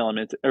funny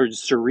element or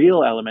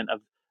surreal element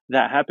of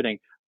that happening,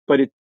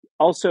 but it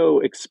also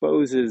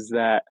exposes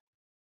that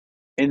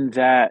in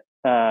that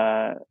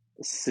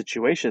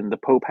situation, the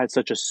Pope had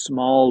such a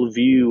small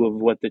view of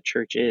what the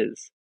church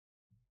is.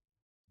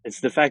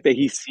 It's the fact that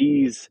he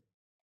sees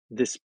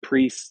this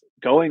priest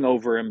going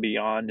over and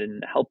beyond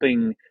and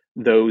helping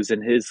those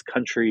in his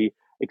country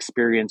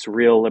experience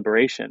real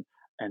liberation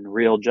and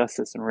real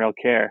justice and real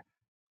care.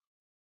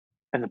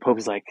 And the Pope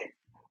is like,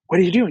 what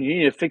are you doing? You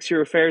need to fix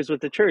your affairs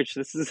with the church.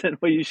 This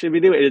isn't what you should be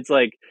doing. It's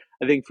like,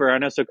 I think for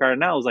Ernesto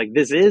Cardenal, it's like,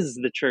 this is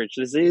the church.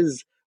 This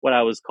is what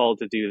I was called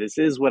to do. This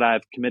is what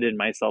I've committed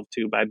myself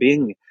to by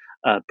being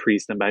a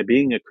priest and by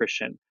being a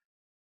Christian.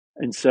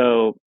 And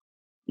so,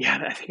 yeah,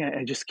 I think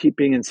I just keep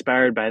being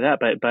inspired by that,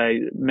 by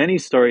many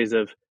stories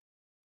of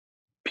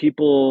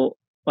people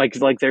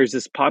like there's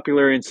this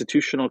popular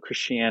institutional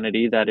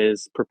Christianity that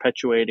is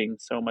perpetuating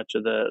so much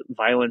of the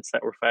violence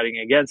that we're fighting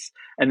against.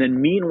 And then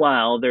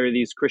meanwhile, there are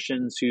these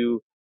Christians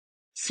who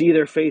see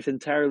their faith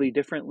entirely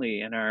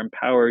differently and are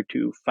empowered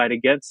to fight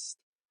against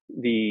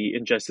the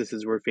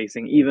injustices we're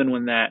facing, even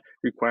when that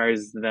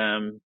requires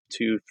them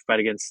to fight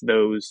against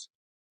those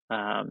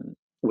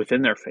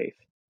within their faith.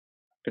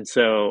 And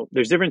so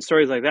there's different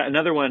stories like that.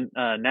 Another one,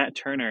 Nat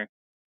Turner,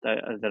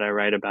 that I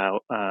write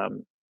about,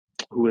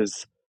 who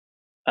was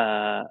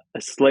a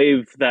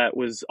slave that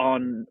was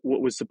on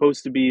what was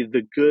supposed to be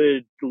the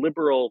good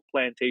liberal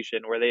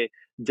plantation where they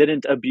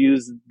didn't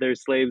abuse their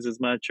slaves as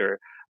much,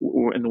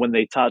 and when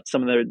they taught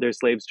some of their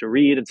slaves to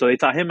read, and so they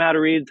taught him how to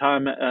read, taught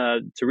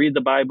him to read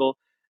the Bible,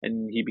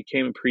 and he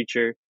became a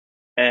preacher.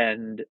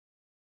 And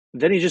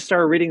then he just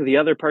started reading the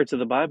other parts of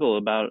the Bible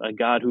about a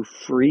God who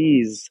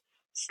frees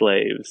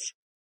slaves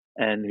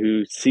and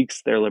who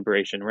seeks their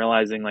liberation,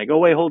 realizing like, oh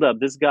wait, hold up,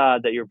 this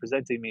God that you're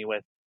presenting me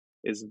with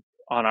is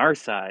on our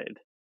side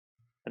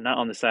and not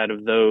on the side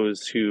of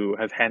those who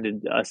have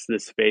handed us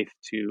this faith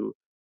to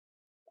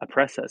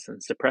oppress us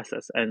and suppress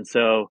us. And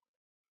so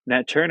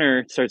Nat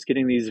Turner starts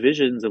getting these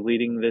visions of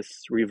leading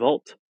this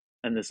revolt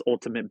and this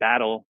ultimate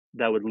battle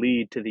that would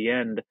lead to the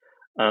end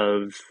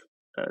of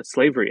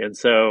slavery. And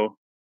so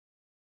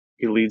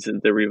he leads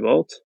the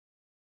revolt.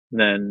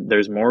 Then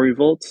there's more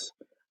revolts,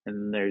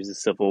 and there's the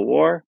Civil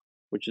War,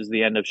 which is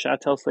the end of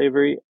chattel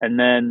slavery. And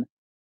then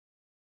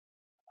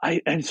I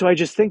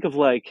just think of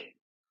like,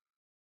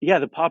 yeah,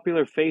 the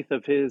popular faith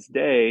of his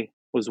day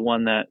was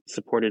one that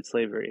supported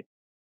slavery.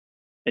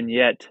 And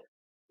yet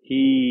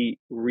he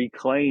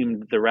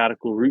reclaimed the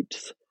radical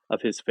roots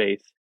of his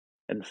faith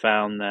and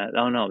found that,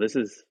 oh no,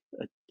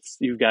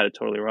 you've got it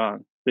totally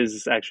wrong. This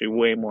is actually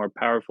way more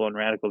powerful and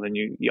radical than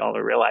y'all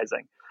are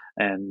realizing.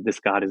 And this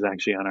God is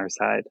actually on our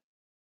side.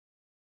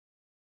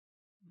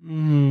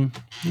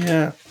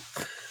 Yeah.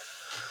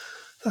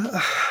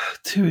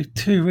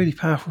 Two really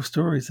powerful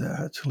stories there,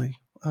 actually.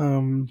 I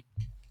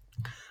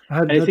hadn't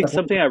And I heard think that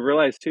one. something I've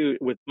realized too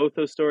with both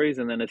those stories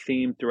and then a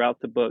theme throughout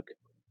the book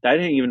that I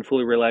didn't even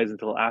fully realize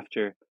until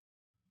after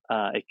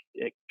like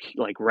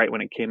right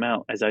when it came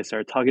out, as I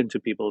started talking to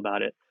people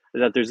about it,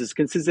 is that there's this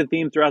consistent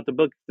theme throughout the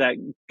book that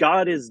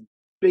God is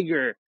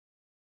bigger,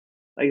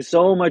 like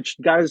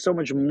God is so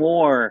much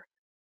more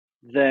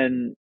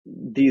than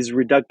these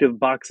reductive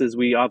boxes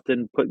we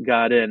often put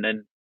God in.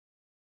 And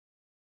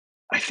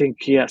I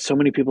think, yeah, so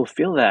many people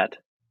feel that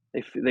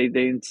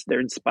they're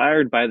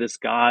inspired by this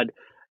God,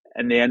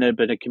 and they end up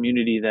in a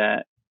community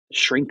that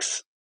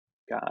shrinks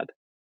God.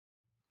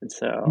 And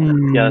so,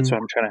 yeah, that's what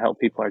I'm trying to help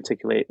people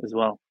articulate as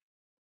well.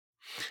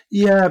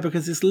 Yeah,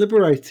 because it's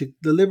liberated.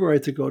 The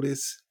liberator God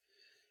is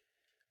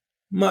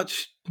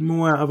much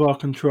more out of our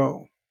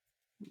control.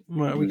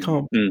 Right? We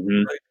can't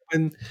Mm-hmm.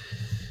 when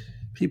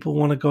people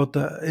want a God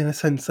that, in a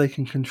sense, they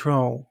can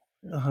control,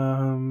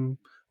 or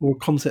a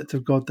concept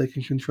of God they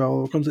can control,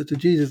 or a concept of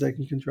Jesus they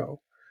can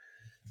control,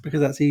 because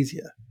that's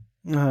easier,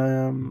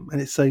 and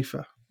it's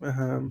safer.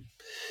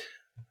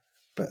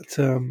 But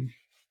the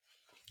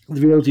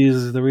real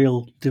Jesus, the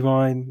real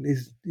divine,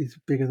 is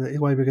bigger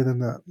than, way bigger than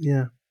that.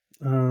 Yeah,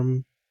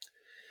 um,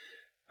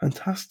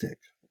 fantastic.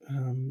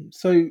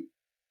 So,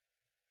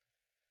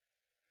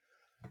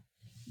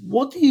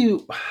 what do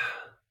you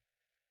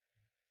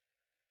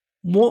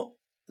what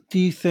do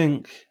you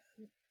think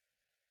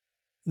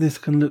this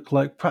can look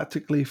like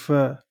practically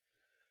for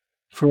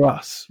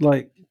us,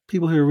 like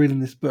people who are reading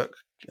this book,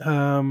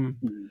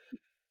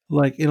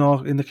 like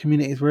in the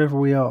communities wherever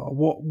we are?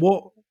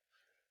 What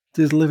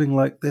does living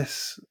like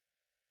this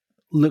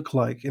look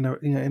like in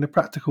a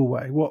practical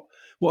way?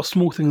 What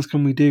small things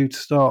can we do to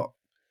start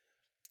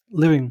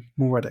living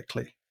more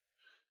radically?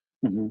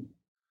 Mm-hmm.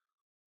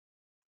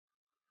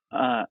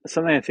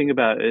 Something I think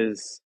about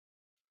is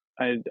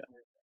I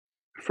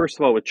first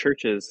of all, with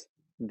churches,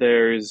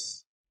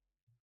 there's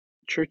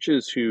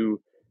churches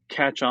who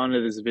catch on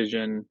to this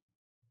vision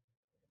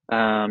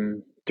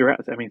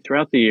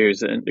throughout the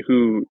years, and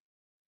who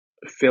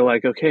feel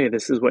like, okay,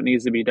 this is what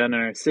needs to be done in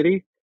our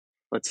city.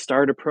 Let's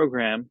start a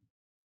program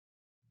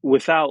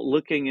without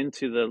looking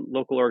into the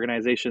local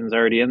organizations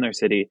already in their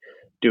city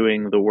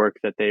doing the work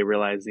that they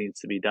realize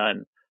needs to be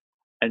done.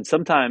 And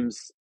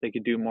sometimes they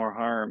could do more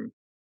harm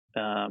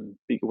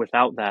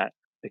without that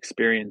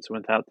experience,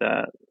 without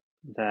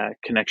that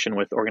connection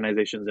with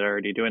organizations that are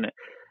already doing it.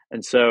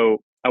 And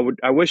so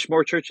I wish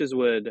more churches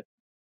would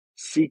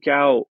seek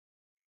out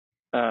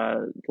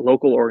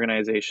local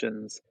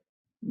organizations,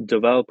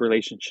 develop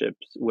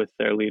relationships with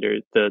their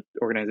leaders, the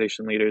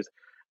organization leaders,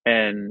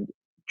 and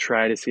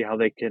try to see how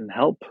they can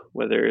help,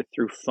 whether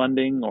through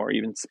funding or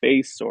even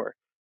space or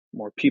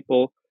more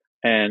people.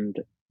 And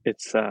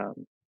it's I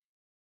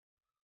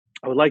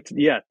would like to,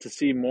 yeah, to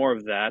see more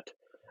of that.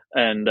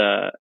 And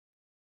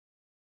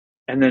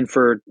and then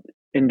for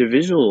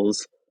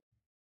individuals,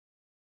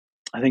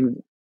 I think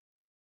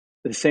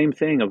the same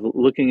thing of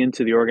looking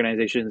into the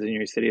organizations in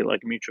your city,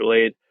 like mutual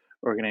aid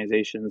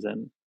organizations.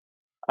 And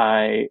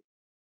I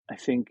I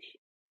think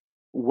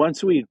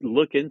once we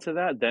look into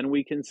that, then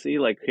we can see,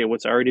 like, okay,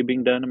 what's already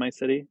being done in my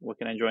city? What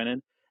can I join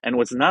in? And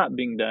what's not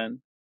being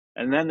done?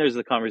 And then there's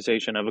the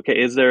conversation of, okay,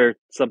 is there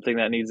something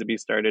that needs to be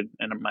started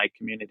in my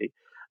community?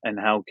 And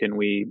how can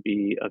we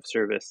be of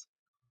service?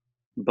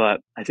 But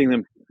I think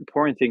the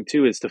important thing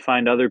too is to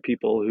find other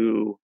people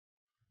who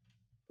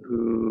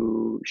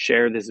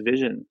share this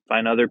vision,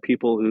 find other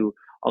people who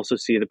also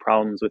see the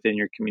problems within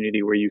your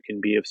community where you can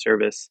be of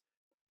service.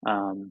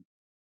 Um,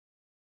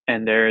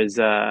 and there is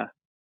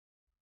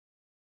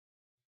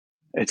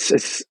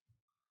it's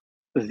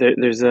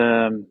there's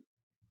an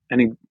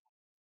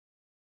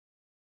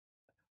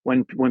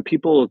when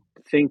people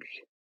think,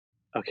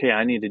 okay,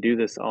 I need to do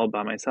this all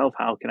by myself,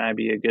 how can I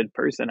be a good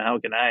person, how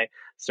can I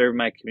serve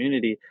my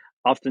community,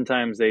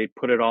 oftentimes they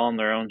put it all on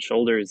their own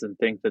shoulders and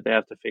think that they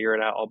have to figure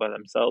it out all by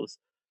themselves.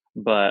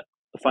 But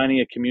finding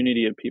a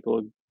community of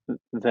people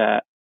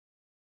that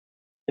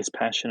is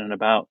passionate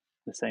about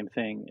the same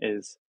thing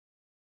is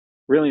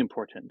really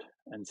important.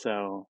 And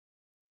so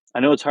I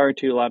know it's hard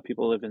too. A lot of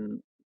people live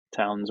in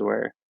towns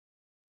where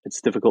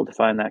it's difficult to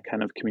find that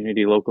kind of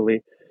community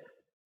locally,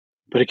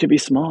 but it could be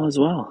small as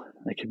well.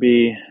 It could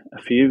be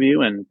a few of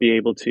you and be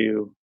able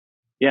to,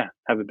 yeah,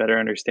 have a better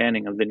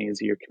understanding of the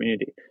needs of your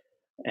community.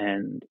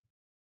 And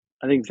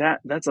I think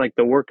that's like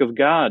the work of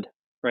God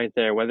right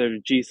there, whether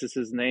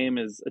Jesus's name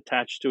is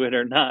attached to it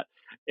or not.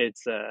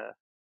 It's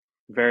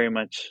very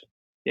much,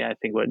 yeah, I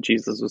think what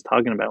Jesus was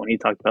talking about when he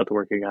talked about the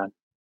work of God.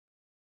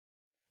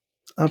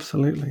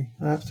 Absolutely,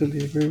 I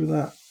absolutely agree with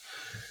that.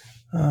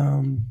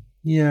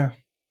 Yeah,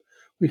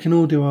 we can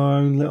all do our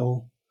own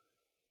little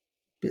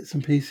bits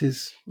and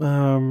pieces,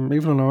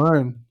 even on our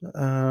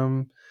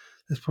own.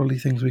 There's probably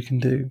things we can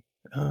do.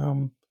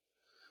 Um,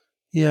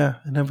 yeah,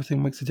 and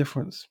everything makes a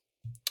difference.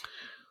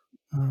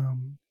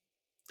 Um,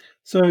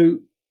 so,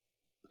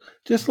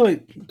 just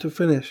like to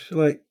finish,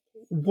 like,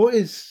 what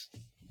is,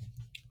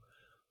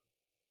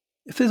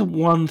 if there's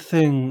one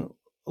thing,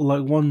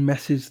 like one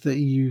message that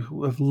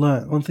you have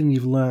learned, one thing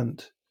you've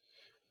learned,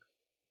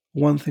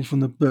 one thing from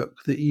the book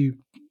that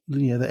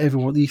that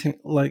everyone, you think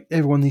like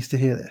everyone needs to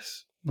hear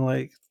this,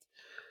 like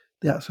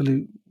the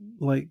absolute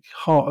like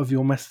heart of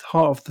your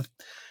heart of the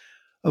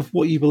of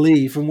what you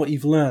believe and what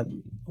you've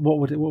learned, what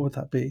would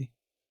that be?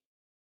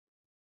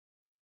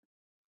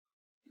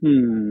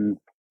 Hmm.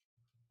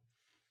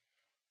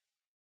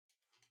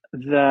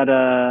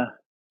 That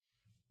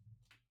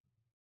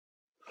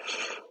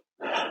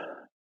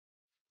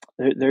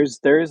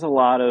there's a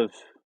lot of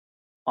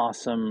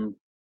awesome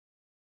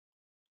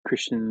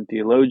Christian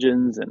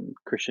theologians and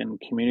Christian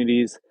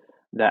communities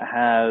that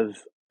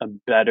have a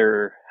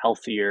better,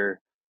 healthier,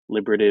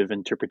 liberative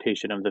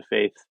interpretation of the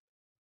faith.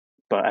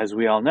 But as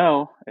we all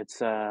know, it's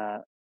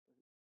kind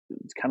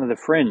of the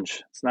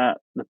fringe. It's not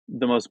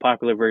the most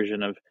popular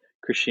version of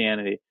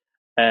Christianity.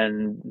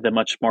 And the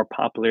much more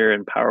popular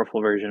and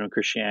powerful version of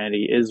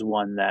Christianity is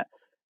one that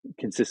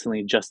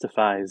consistently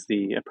justifies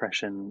the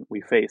oppression we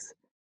face.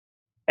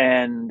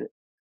 And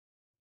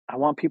I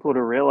want people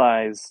to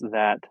realize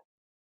that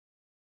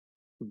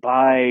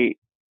by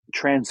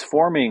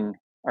transforming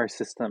our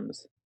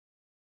systems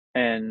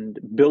and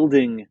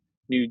building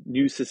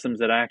new systems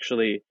that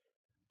actually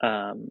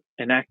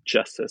enact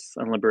justice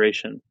and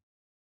liberation,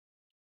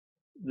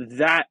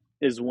 that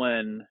is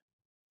when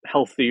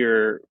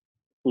healthier,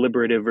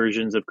 liberative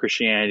versions of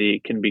Christianity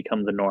can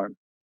become the norm.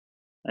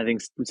 I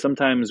think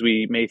sometimes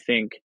we may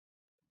think,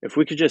 if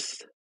we could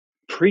just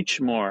preach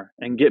more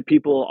and get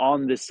people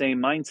on the same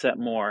mindset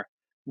more,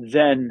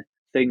 then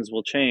things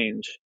will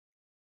change.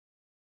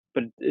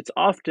 But it's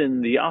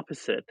often the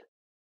opposite,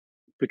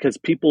 because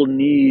people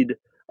need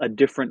a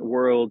different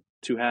world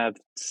to have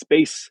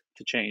space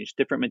to change,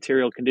 different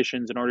material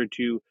conditions in order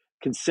to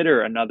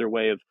consider another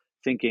way of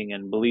thinking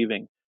and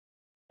believing.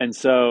 And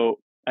so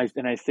I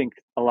think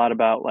a lot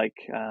about, like,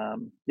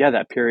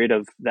 that period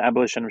of the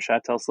abolition of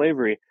chattel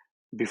slavery.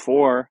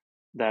 before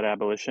that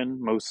abolition,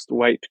 most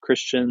white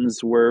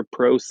Christians were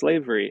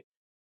pro-slavery.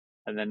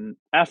 And then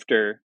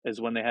after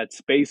is when they had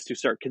space to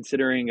start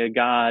considering a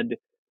God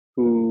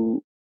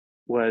who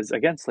was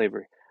against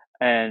slavery.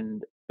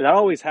 And that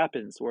always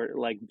happens where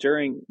like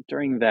during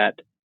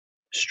that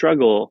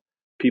struggle,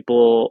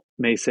 people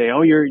may say,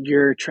 "Oh,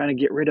 you're trying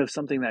to get rid of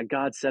something that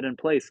God set in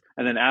place,"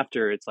 and then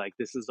after, it's like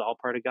this is all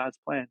part of God's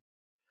plan.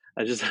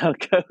 That's just how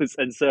it goes.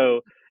 And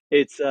so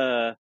it's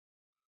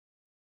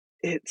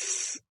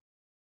it's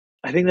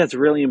I think that's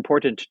really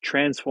important to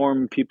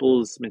transform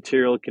people's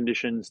material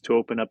conditions to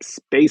open up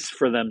space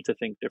for them to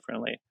think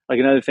differently. Like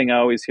another thing I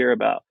always hear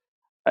about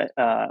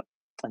uh,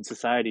 in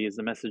society is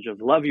the message of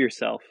love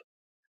yourself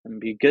and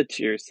be good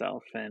to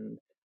yourself, and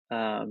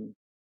um,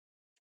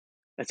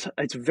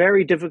 it's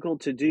very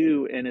difficult to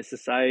do in a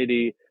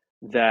society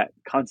that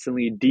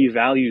constantly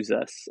devalues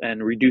us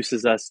and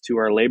reduces us to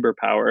our labor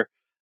power,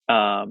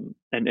 and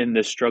in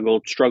this struggle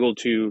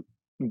to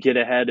get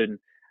ahead in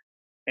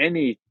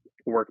any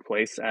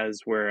workplace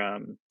as we're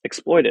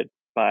exploited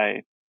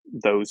by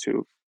those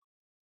who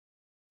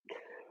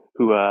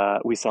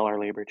we sell our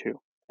labor to.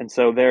 And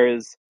so there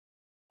is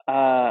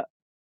uh,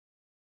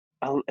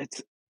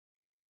 it's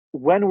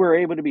when we're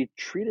able to be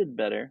treated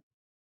better,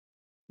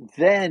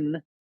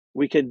 then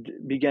we could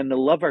begin to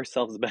love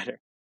ourselves better.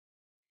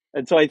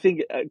 And so I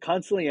think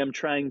constantly I'm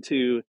trying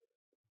to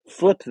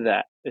flip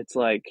that. It's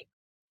like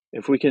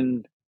if we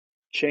can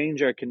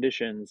change our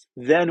conditions,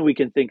 then we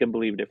can think and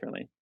believe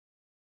differently.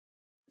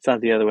 It's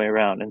not the other way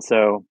around. And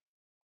so,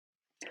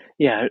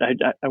 yeah,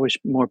 I wish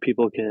more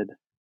people could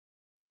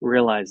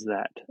realize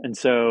that. And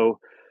so,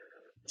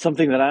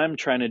 something that I'm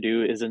trying to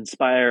do is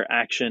inspire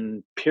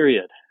action,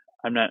 period.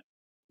 I'm not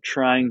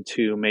trying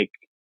to make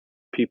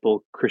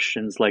people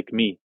Christians like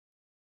me.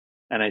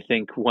 And I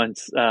think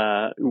once,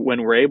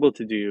 when we're able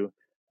to do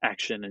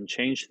action and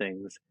change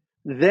things,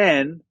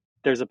 then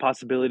there's a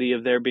possibility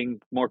of there being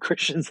more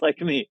Christians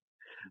like me.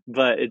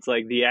 But it's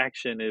like the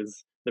action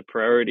is the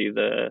priority,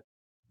 the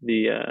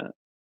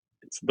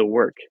it's the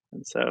work.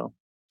 And so,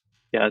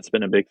 yeah, it's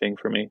been a big thing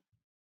for me.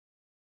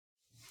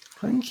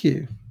 Thank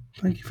you.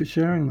 Thank you for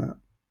sharing that.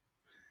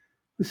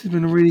 This has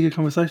been a really good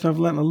conversation. I've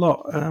learned a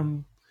lot.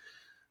 I'm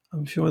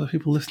sure other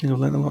people listening have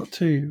learned a lot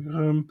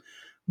too.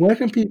 Where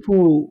can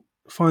people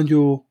find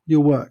your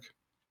work?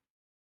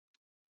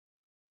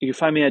 You can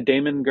find me at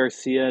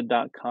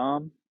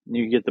damongarcia.com.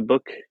 You can get the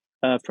book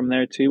from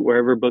there too,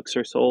 wherever books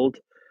are sold.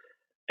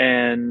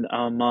 And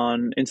I'm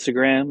on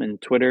Instagram and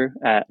Twitter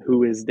at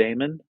Who Is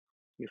Damon.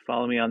 You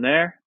follow me on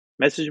there.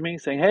 Message me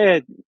saying, "Hey,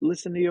 I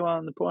listened to you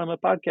on the Poema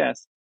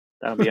podcast."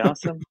 That'll be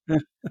awesome.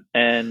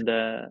 And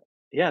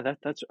yeah,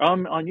 that's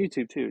on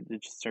YouTube too.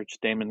 Just search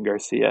Damon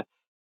Garcia.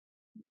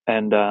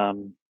 And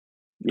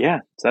yeah,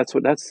 so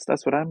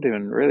that's what I'm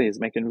doing really, is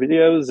making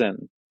videos,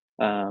 and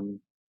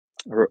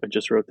I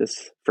just wrote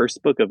this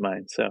first book of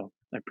mine. So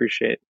I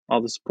appreciate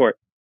all the support.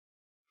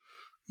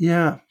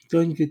 Yeah,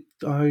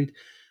 I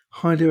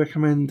highly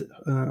recommend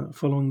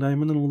following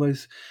Damon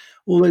and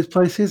all those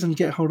places, and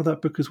get hold of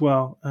that book as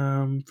well.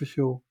 For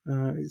sure,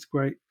 it's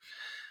great.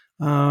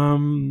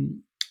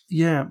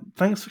 Yeah,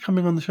 thanks for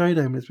coming on the show,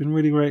 Damon. It's been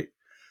really great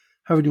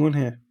having you on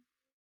here.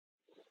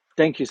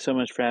 Thank you so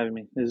much for having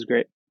me. This is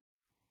great.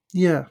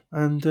 Yeah,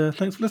 and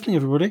thanks for listening,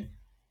 everybody.